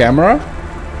this camera.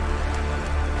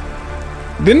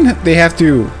 Didn't they have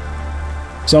to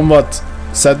somewhat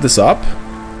set this up?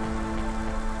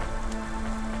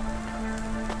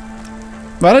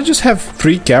 Why not just have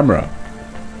free camera?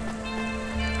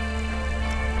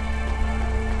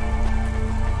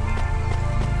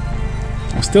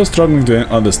 I'm still struggling to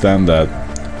understand that.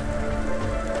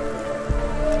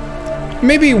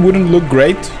 Maybe it wouldn't look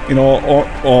great in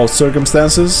all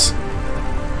circumstances.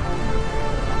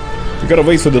 We gotta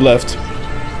wait for the left.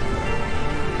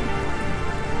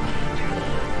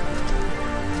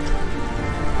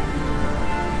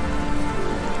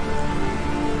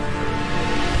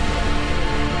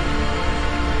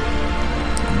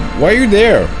 Why are you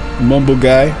there, mumble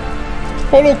guy?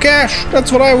 Holo cash,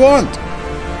 that's what I want.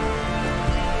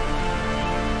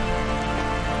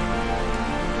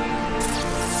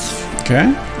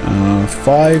 Okay,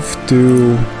 5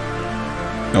 to...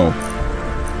 No.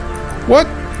 What?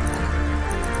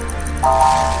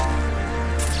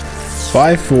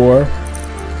 5 4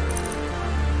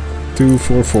 2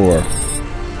 4 4.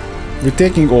 We're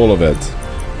taking all of it.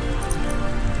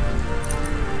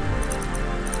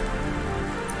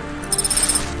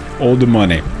 All the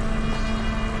money.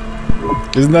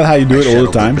 Isn't that how you do it all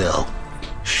the time?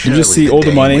 You just see all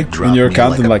the money in your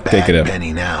account and like take it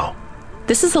in.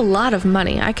 This is a lot of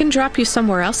money. I can drop you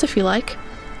somewhere else if you like.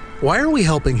 Why are we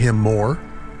helping him more?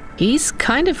 He's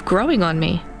kind of growing on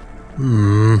me.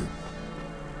 The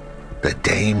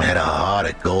dame had a heart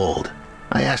of gold.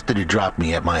 I asked her to drop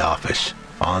me at my office.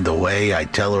 On the way,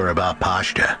 I'd tell her about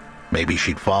Pashta. Maybe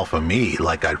she'd fall for me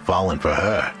like I'd fallen for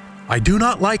her. I do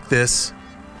not like this.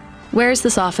 Where's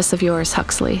this office of yours,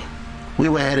 Huxley? We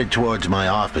were headed towards my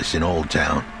office in Old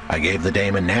Town. I gave the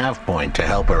dame a nav point to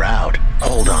help her out.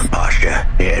 Hold on, Pashta.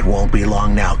 It won't be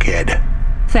long now, kid.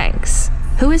 Thanks.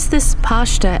 Who is this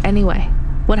Pashta anyway?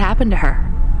 What happened to her?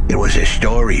 It was a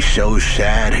story so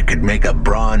sad it could make a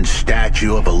bronze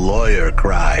statue of a lawyer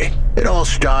cry. It all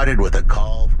started with a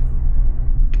call.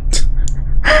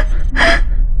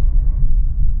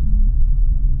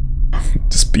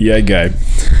 This PI guy.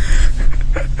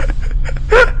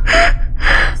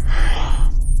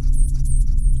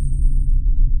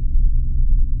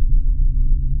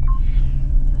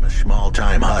 A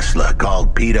small-time hustler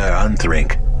called Peter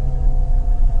Unthrink.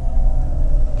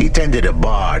 He tended a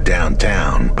bar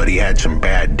downtown, but he had some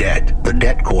bad debt. The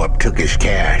debt corp took his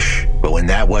cash, but when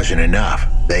that wasn't enough,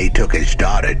 they took his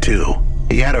daughter too.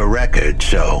 He had a record,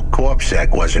 so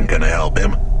CorpSec wasn't gonna help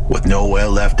him. With nowhere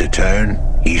left to turn,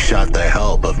 he sought the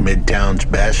help of Midtown's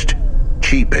best,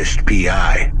 cheapest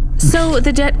PI. So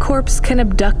the debt corpse can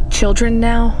abduct children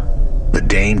now? The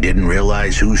dame didn't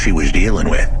realize who she was dealing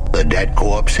with. The debt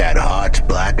corpse had hearts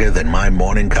blacker than my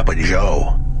morning cup of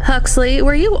joe. Huxley,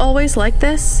 were you always like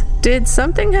this? Did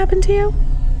something happen to you?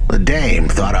 The dame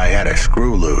thought I had a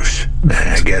screw loose.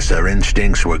 I guess her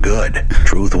instincts were good.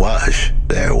 Truth was,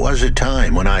 there was a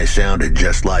time when I sounded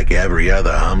just like every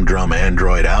other humdrum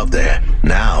android out there.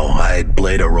 Now, I'd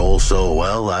played a role so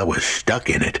well, I was stuck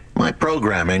in it. My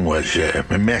programming was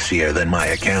messier than my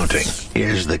accounting.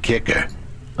 Here's the kicker.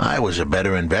 I was a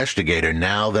better investigator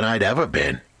now than I'd ever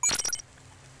been.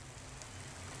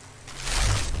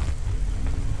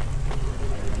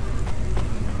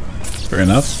 Fair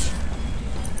enough.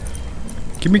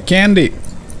 Give me candy.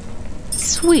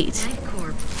 Sweet.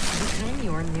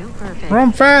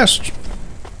 Run fast.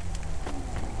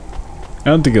 I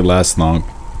don't think it lasts long.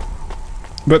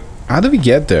 But how do we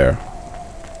get there?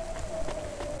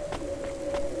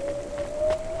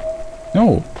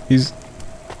 No, he's...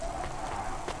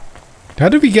 How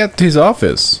did we get to his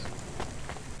office?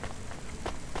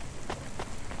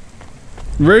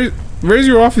 Where's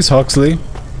your office, Huxley?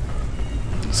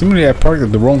 Seemingly I parked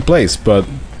at the wrong place, but...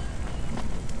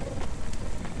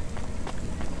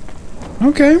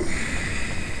 Okay.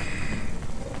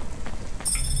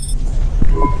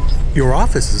 Your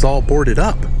office is all boarded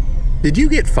up. Did you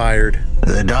get fired?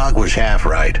 The dog was half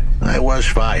right. I was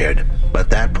fired, but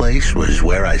that place was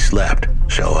where I slept,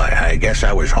 so I guess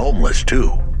I was homeless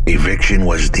too. Eviction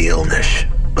was the illness,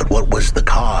 but what was the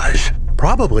cause?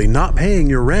 Probably not paying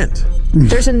your rent.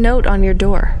 There's a note on your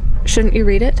door. Shouldn't you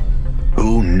read it?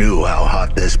 Who knew how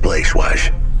hot this place was?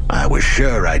 I was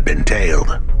sure I'd been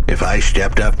tailed. If I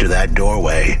stepped up to that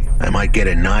doorway, I might get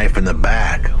a knife in the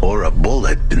back or a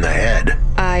bullet in the head.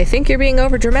 I think you're being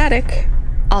overdramatic.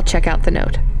 I'll check out the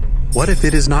note. What if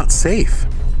it is not safe?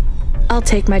 I'll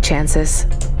take my chances.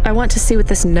 I want to see what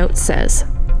this note says.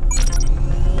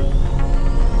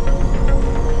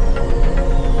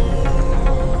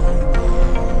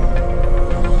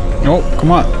 Oh,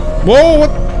 come on. Whoa,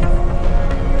 what?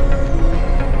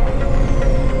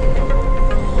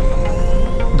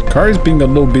 The car is being a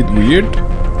little bit weird.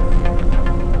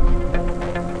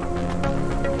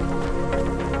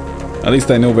 At least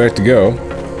I know where to go.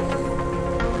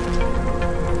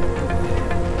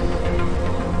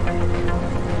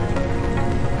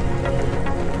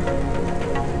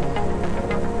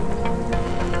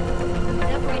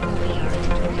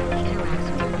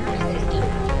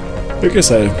 I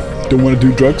guess I don't want to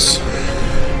do drugs.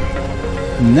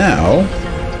 Now...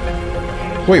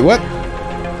 Wait, what?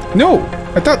 No!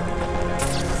 I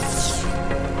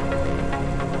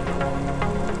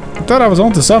thought I was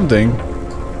onto something.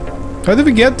 How did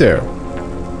we get there?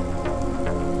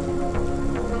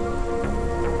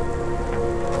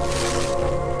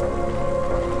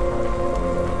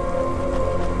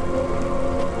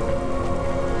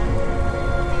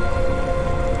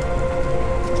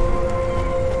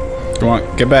 Come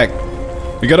on, get back.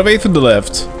 We gotta wait for the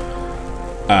lift.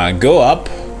 Go up.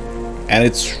 And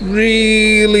it's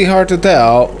really hard to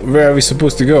tell where we're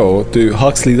supposed to go to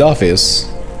Huxley's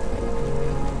office.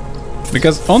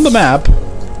 Because on the map,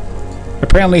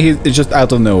 apparently it's just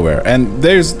out of nowhere. And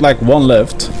there's like one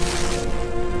lift.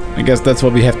 I guess that's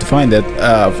what we have to find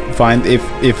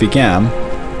if we can.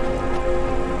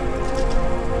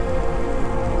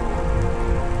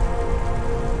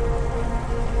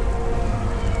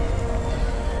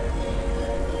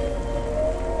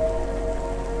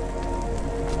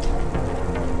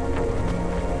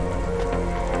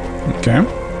 Okay.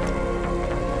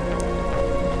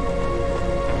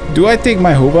 Do I take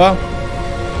my Hova?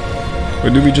 Or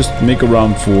do we just make a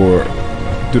run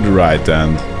to the right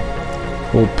and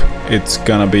hope it's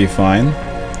gonna be fine?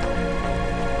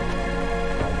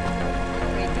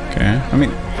 Okay, I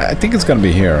mean, I think it's gonna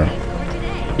be here.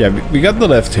 Yeah, we got the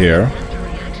left here.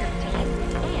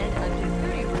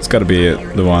 It's gotta be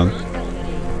it, the one.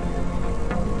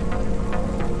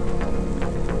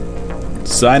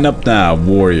 Sign up now,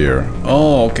 warrior.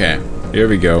 Oh, okay. Here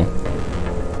we go.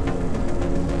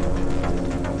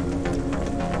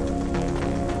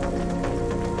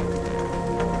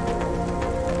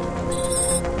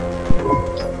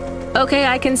 Okay,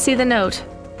 I can see the note.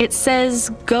 It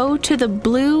says, go to the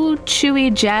Blue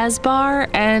Chewy Jazz Bar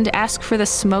and ask for the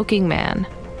Smoking Man.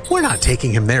 We're not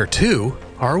taking him there too,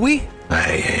 are we?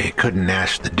 I couldn't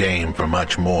ask the dame for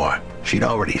much more. She'd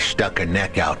already stuck her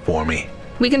neck out for me.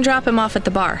 We can drop him off at the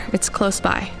bar. It's close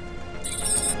by.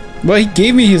 Well, he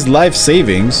gave me his life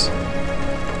savings.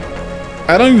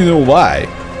 I don't even know why.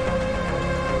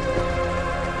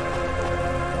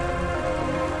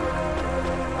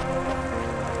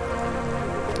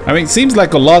 I mean, it seems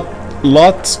like a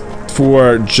lot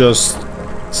for just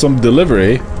some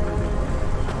delivery.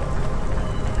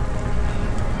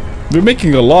 We're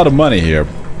making a lot of money here.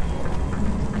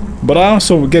 But I'm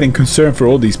also getting concerned for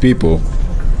all these people.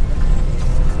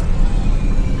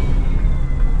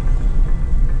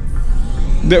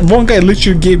 The one guy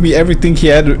literally gave me everything he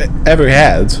had ever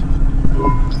had,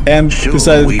 and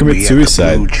decided to commit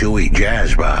suicide. Blue Chewy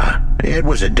Jazz Bar. It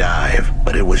was a dive,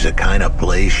 but it was the kind of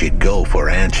place you'd go for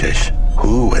answers.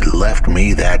 Who had left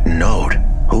me that note?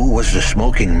 Who was the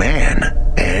smoking man?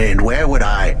 And where would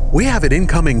I? We have an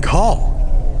incoming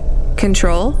call.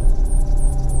 Control?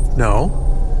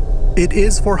 No. It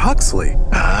is for Huxley.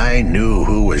 I knew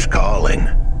who was calling.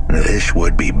 This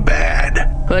would be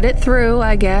bad. Put it through,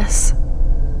 I guess.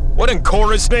 What in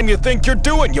Cora's name you think you're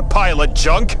doing, you pile of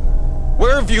junk?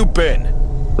 Where have you been?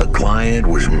 The client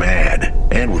was mad,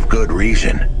 and with good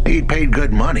reason. He'd paid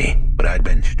good money, but I'd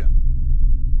been stuck.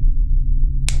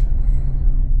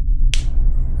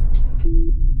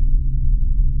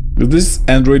 Is this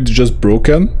android just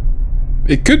broken?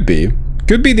 It could be.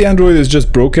 Could be the android is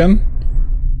just broken.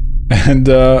 And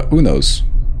who knows?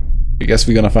 I guess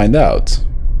we're gonna find out.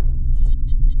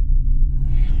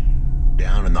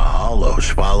 Down in the hollows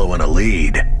following a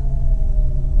lead.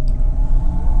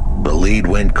 The lead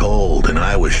went cold and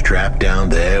I was trapped down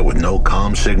there with no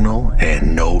comm signal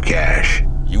and no cash.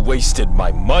 You wasted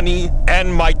my money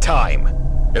and my time.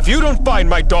 If you don't find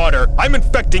my daughter, I'm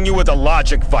infecting you with a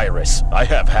logic virus. I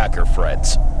have hacker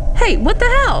friends. Hey, what the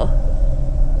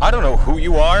hell? I don't know who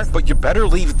you are, but you better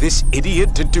leave this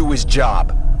idiot to do his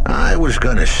job. I was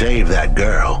gonna save that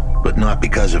girl, but not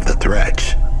because of the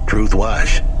threats. Truth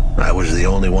was, I was the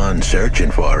only one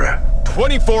searching for her.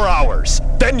 24 hours,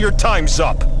 then your time's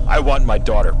up. I want my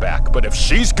daughter back, but if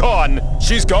she's gone,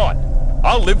 she's gone.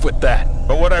 I'll live with that.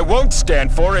 But what I won't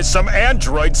stand for is some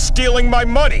android stealing my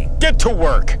money. Get to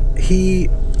work. He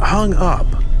hung up.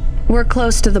 We're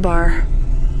close to the bar.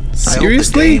 Seriously? I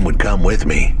hope the Dane would come with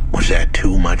me. Was that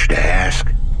too much to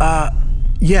ask?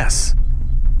 Yes.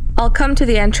 I'll come to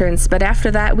the entrance, but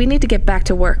after that, we need to get back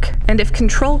to work. And if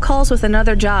Control calls with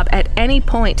another job at any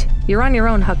point, you're on your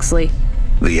own, Huxley.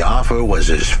 The offer was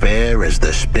as fair as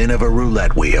the spin of a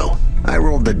roulette wheel. I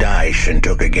rolled the dice and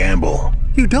took a gamble.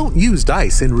 You don't use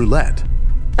dice in roulette.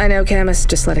 I know, Camus.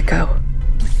 Just let it go.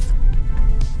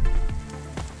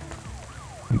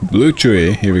 Blue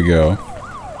tree, here we go.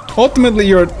 Ultimately,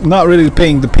 you're not really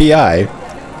paying the PI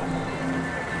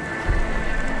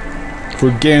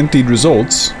for guaranteed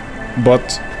results,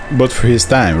 but for his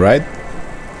time, right?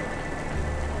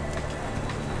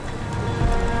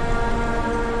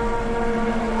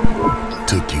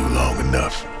 Took you long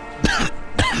enough.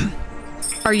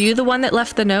 Are you the one that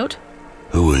left the note?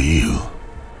 Who are you?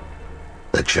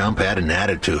 The chump had an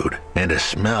attitude and a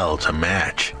smell to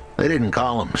match. They didn't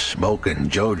call him Smokin'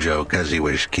 Jojo because he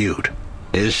was cute.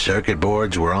 His circuit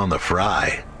boards were on the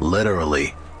fry,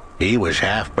 literally. He was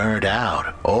half burnt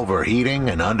out, overheating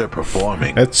and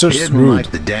underperforming. That's just he didn't rude.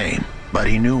 like the dame, but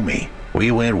he knew me.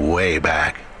 We went way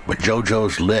back, but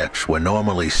Jojo's lips were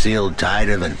normally sealed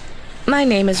tighter than... My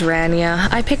name is Rania.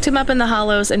 I picked him up in the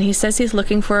Hollows, and he says he's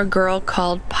looking for a girl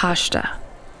called Pashta.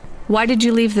 Why did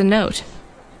you leave the note?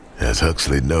 As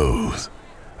Huxley knows,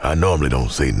 I normally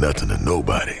don't say nothing to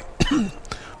nobody.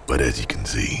 But as you can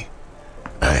see,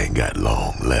 I ain't got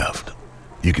long left.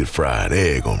 You could fry an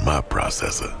egg on my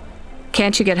processor.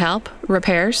 Can't you get help?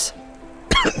 Repairs?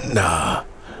 Nah,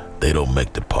 they don't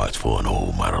make the parts for an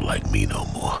old model like me no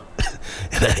more.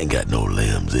 And I ain't got no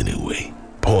limbs anyway.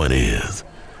 Point is,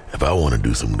 if I want to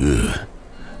do some good,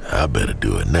 I better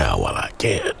do it now while I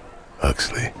can.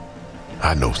 Huxley,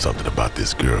 I know something about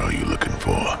this girl you're looking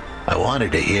for. I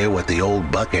wanted to hear what the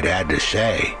old bucket had to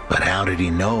say, but how did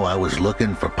he know I was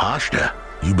looking for Pashta?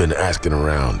 You've been asking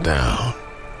around town.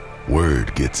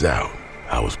 Word gets out.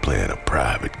 I was playing a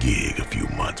private gig a few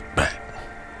months back.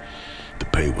 The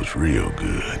pay was real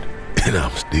good, and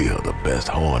I'm still the best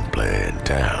horn player in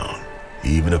town.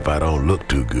 Even if I don't look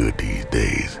too good these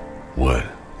days. What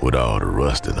with all the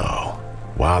rust and all.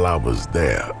 While I was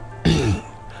there,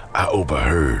 I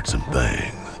overheard some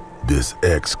things. This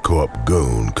ex-corp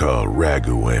goon called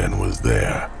Raguan was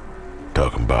there,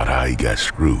 talking about how he got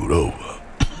screwed over.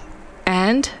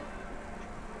 And?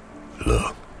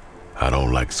 Look, I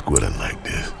don't like squilling like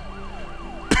this.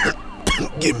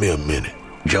 Give me a minute.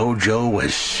 Jojo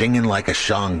was singing like a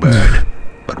songbird,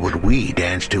 but would we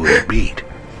dance to his beat?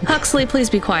 Huxley, please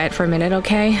be quiet for a minute,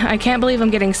 okay? I can't believe I'm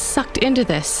getting sucked into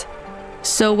this.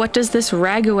 So what does this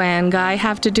Raguan guy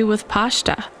have to do with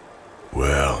Pashta?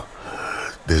 Well,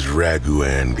 this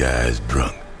Raguan guy's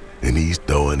drunk, and he's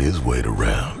throwing his weight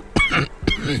around.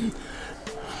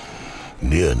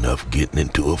 Near enough getting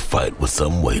into a fight with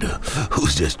some waiter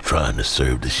who's just trying to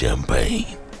serve the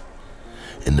champagne.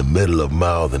 In the middle of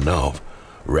mouthing off,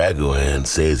 Raguan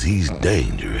says he's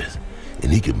dangerous,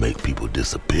 and he can make people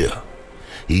disappear.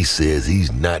 He says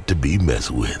he's not to be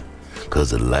messed with, cause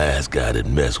the last guy that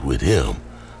messed with him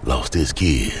lost his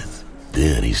kids.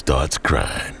 Then he starts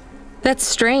crying. That's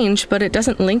strange, but it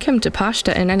doesn't link him to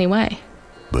Pashta in any way.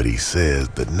 But he says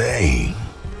the name.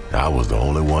 I was the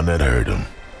only one that heard him.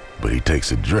 But he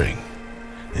takes a drink,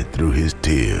 and through his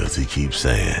tears he keeps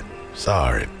saying,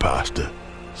 "Sorry, Pashta,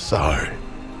 sorry."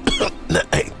 Now,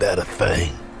 ain't that a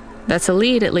thing? That's a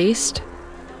lead, at least.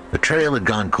 The trail had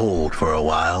gone cold for a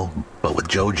while, but with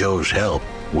Jojo's help,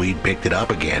 we'd picked it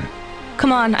up again.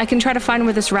 Come on, I can try to find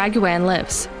where this Raguan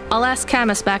lives. I'll ask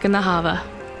Camus back in the Hava.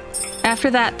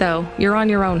 After that, though, you're on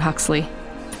your own, Huxley.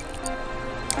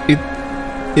 It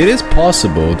is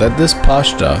possible that this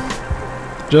Pashta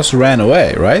just ran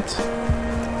away, right?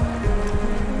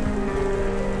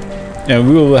 And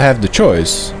we will have the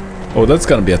choice. Oh, that's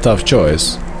gonna be a tough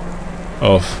choice.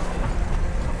 Of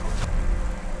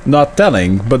not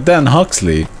telling, but then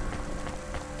Huxley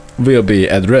will be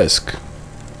at risk.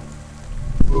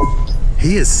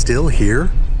 He is still here?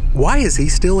 Why is he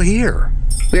still here?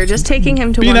 We're just taking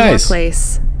him to one more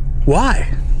place.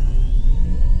 Why?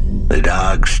 The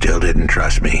dog still didn't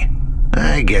trust me.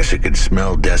 I guess it could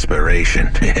smell desperation,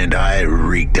 and I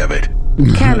reeked of it.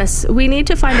 Camus, we need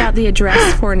to find out the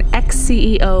address for an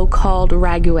ex-CEO called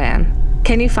Raguan.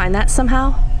 Can you find that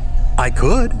somehow? I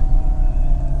could.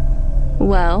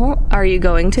 Well, are you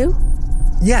going to?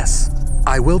 Yes,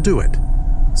 I will do it.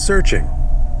 Searching.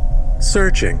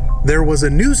 Searching. There was a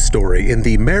news story in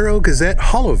the Marrow Gazette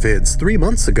Holovids 3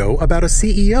 months ago about a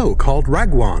CEO called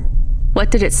Raguan. What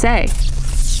did it say?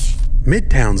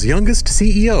 Midtown's youngest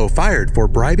CEO fired for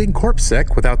bribing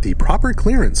CorpSec without the proper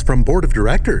clearance from board of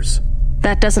directors.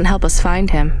 That doesn't help us find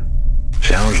him.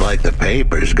 Sounds like the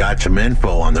papers got some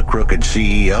info on the crooked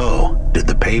CEO. Did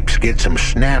the papes get some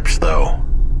snaps, though?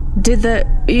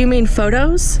 You mean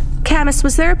photos? Camus,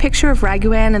 was there a picture of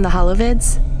Raguan in the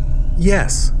Holovids?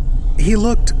 Yes. He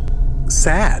looked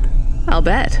sad. I'll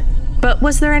bet. But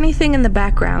was there anything in the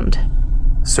background?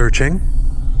 Searching.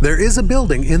 There is a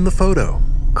building in the photo.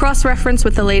 Cross-reference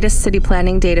with the latest city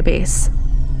planning database.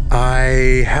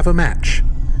 I have a match.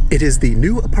 It is the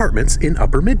new apartments in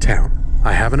Upper Midtown.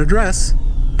 I have an address.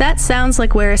 That sounds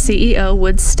like where a CEO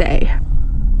would stay.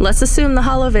 Let's assume the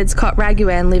Holovids caught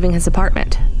Raguan leaving his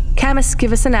apartment. Camus,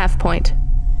 give us a nav point.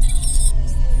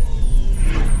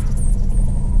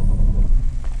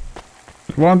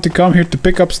 I wanted to come here to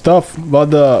pick up stuff while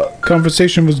the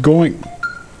conversation was going.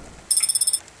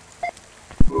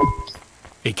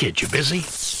 Hey kid, you busy?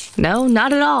 No,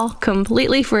 not at all.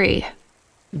 Completely free.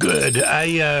 Good.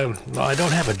 I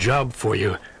don't have a job for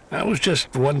you. I was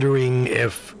just wondering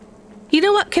if... You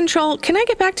know what, Control? Can I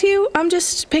get back to you? I'm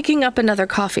just picking up another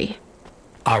coffee.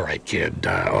 All right, kid.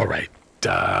 All right.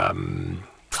 I'll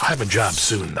have a job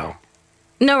soon, though.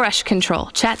 No rush,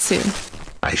 Control. Chat soon.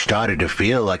 I started to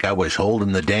feel like I was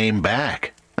holding the dame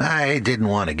back. I didn't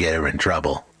want to get her in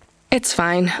trouble. It's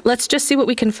fine. Let's just see what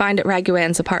we can find at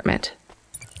Raguan's apartment.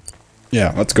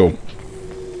 Yeah, let's go.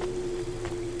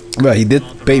 Well, he did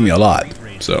pay me a lot,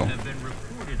 so...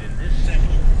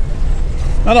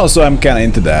 And also, I'm kinda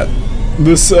into that.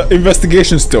 This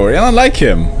investigation story, and I like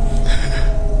him.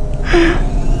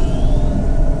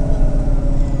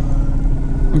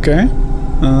 Okay.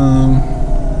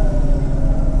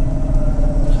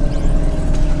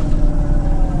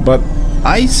 But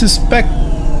I suspect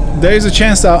there is a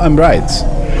chance that I'm right.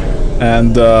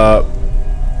 And,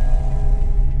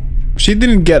 she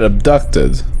didn't get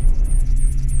abducted.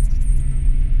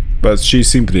 But she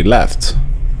simply left.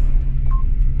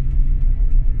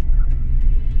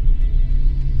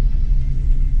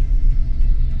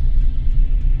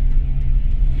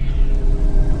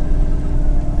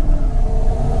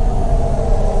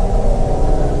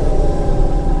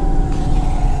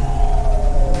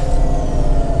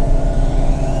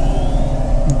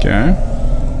 Okay.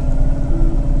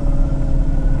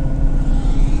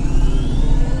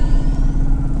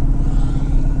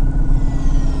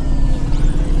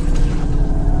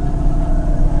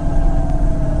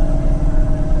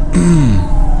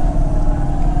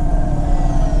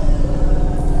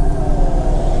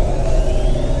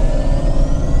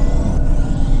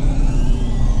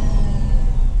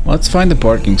 Let's find the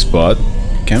parking spot.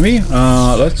 Can we?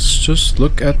 Let's just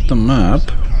look at the map.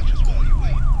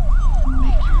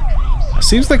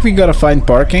 Seems like we gotta find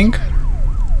parking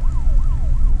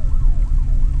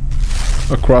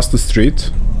across the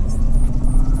street.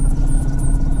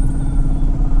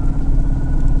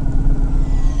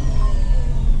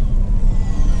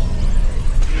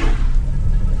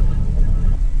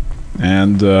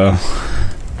 And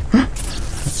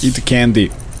eat the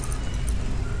candy.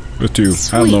 Or two.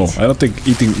 I don't know. I don't think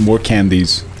eating more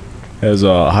candies has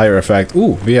a higher effect.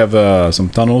 Ooh, we have some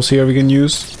tunnels here we can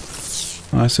use,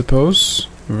 I suppose.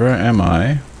 Where am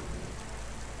I?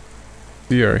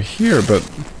 We are here, but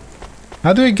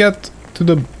how do I get to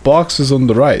the boxes on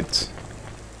the right?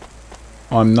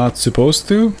 I'm not supposed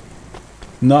to?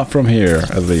 Not from here,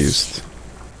 at least.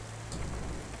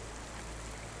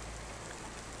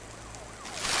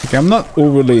 Okay, I'm not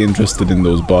overly interested in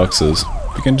those boxes.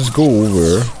 We can just go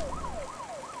over.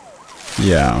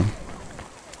 Yeah.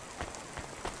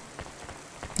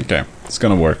 Okay, it's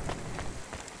gonna work.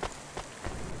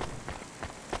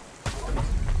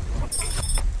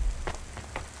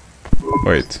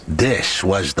 Wait. This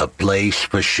was the place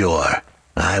for sure.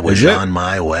 I was on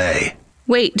my way.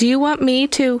 Wait, do you want me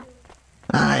to...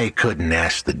 I couldn't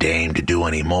ask the dame to do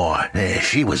any more.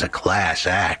 She was a class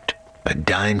act. A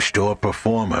dime store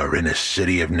performer in a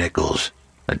city of nickels.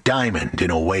 A diamond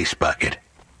in a waste bucket.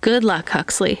 Good luck,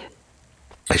 Huxley.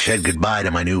 I said goodbye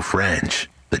to my new friends.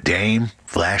 The dame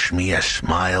flashed me a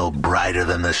smile brighter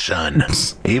than the sun.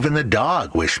 Even the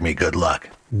dog wished me good luck.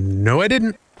 No, I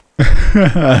didn't.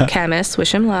 Camus,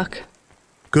 wish him luck.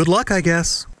 Good luck, I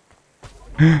guess.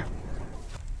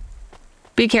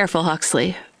 Be careful,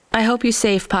 Huxley. I hope you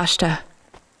save Pashta.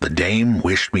 The dame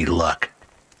wished me luck.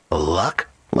 Luck?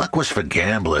 Luck was for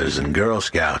gamblers and Girl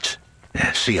Scouts.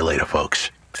 See you later,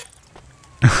 folks.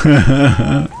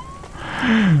 I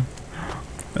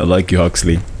like you,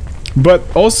 Huxley. But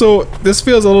also, this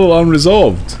feels a little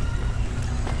unresolved.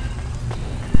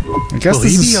 I guess Will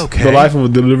this he be is okay? the life of a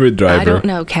delivery driver. I don't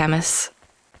know, Camus.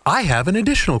 I have an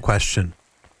additional question.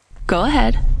 Go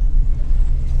ahead.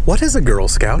 What is a Girl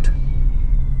Scout?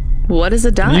 What is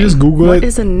a dime? you just Google What it?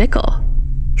 is a nickel?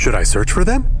 Should I search for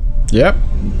them? Yep.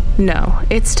 No,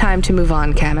 it's time to move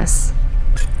on, Camus.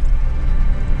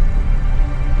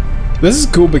 This is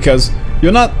cool because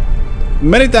you're not...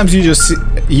 Many times you just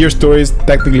hear stories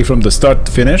technically from the start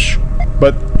to finish,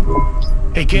 but...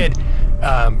 Hey, kid.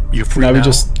 You free now now? we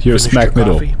just hear Finished smack your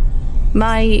middle. coffee?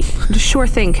 My sure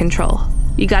thing, Control.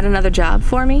 You got another job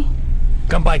for me?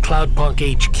 Come by Cloudpunk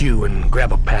HQ and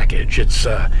grab a package. It's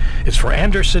for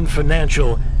Anderson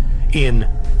Financial in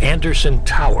Anderson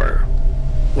Tower,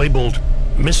 labeled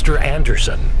Mr.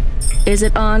 Anderson. Is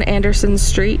it on Anderson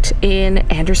Street in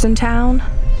Anderson Town?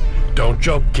 Don't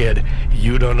joke, kid.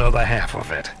 You don't know the half of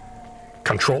it.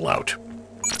 Control out.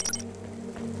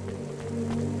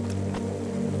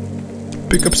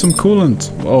 Pick up some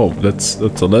coolant. Oh, that's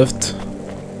a lift.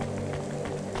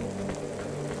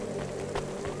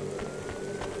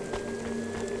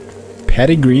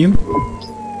 Patty Green?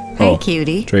 Hey,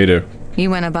 cutie. Trader. You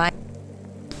wanna buy?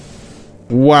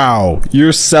 Wow,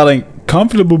 you're selling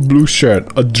comfortable blue shirt,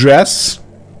 a dress,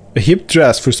 a hip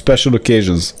dress for special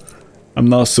occasions. I'm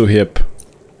not so hip.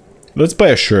 Let's buy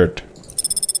a shirt.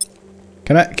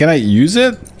 Can I use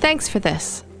it? Thanks for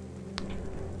this.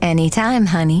 Anytime,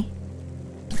 honey.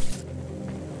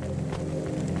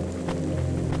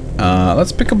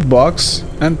 Let's pick up a box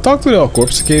and talk to the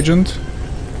Corpsec agent.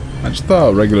 Just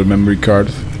a regular memory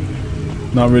card.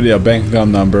 Not really a bank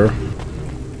account number.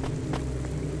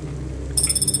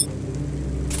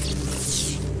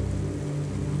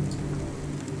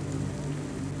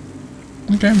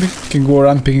 Okay, we can go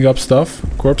around picking up stuff.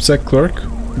 Corpsec clerk.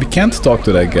 We can't talk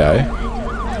to that guy.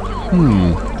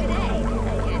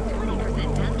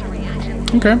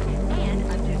 Okay.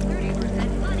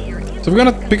 So we're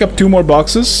gonna pick up 2 more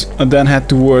boxes and then head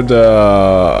toward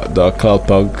the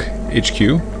Cloudpunk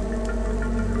HQ.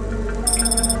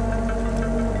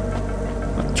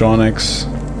 Electronics.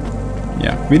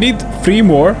 Yeah, we need 3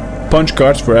 more punch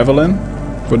cards for Evelyn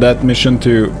for that mission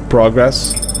to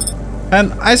progress.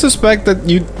 And I suspect that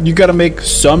you gotta make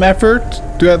some effort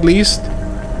to at least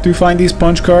to find these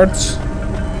punch cards,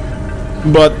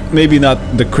 but maybe not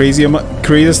the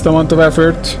craziest amount of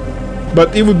effort.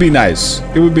 But it would be nice.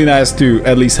 It would be nice to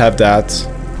at least have that.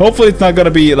 Hopefully it's not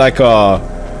gonna be like a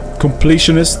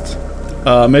completionist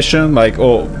mission, like,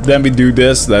 oh, then we do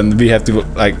this, then we have to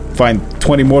like find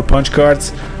 20 more punch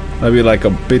cards. That'd be like a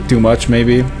bit too much,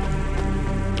 maybe.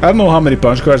 I don't know how many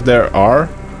punch cards there are,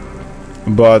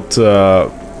 but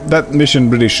that mission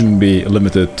really shouldn't be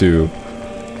limited to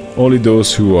only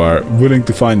those who are willing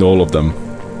to find all of them.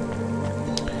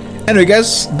 Anyway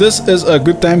guys, this is a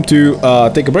good time to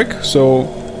take a break, so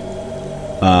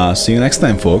see you next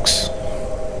time, folks.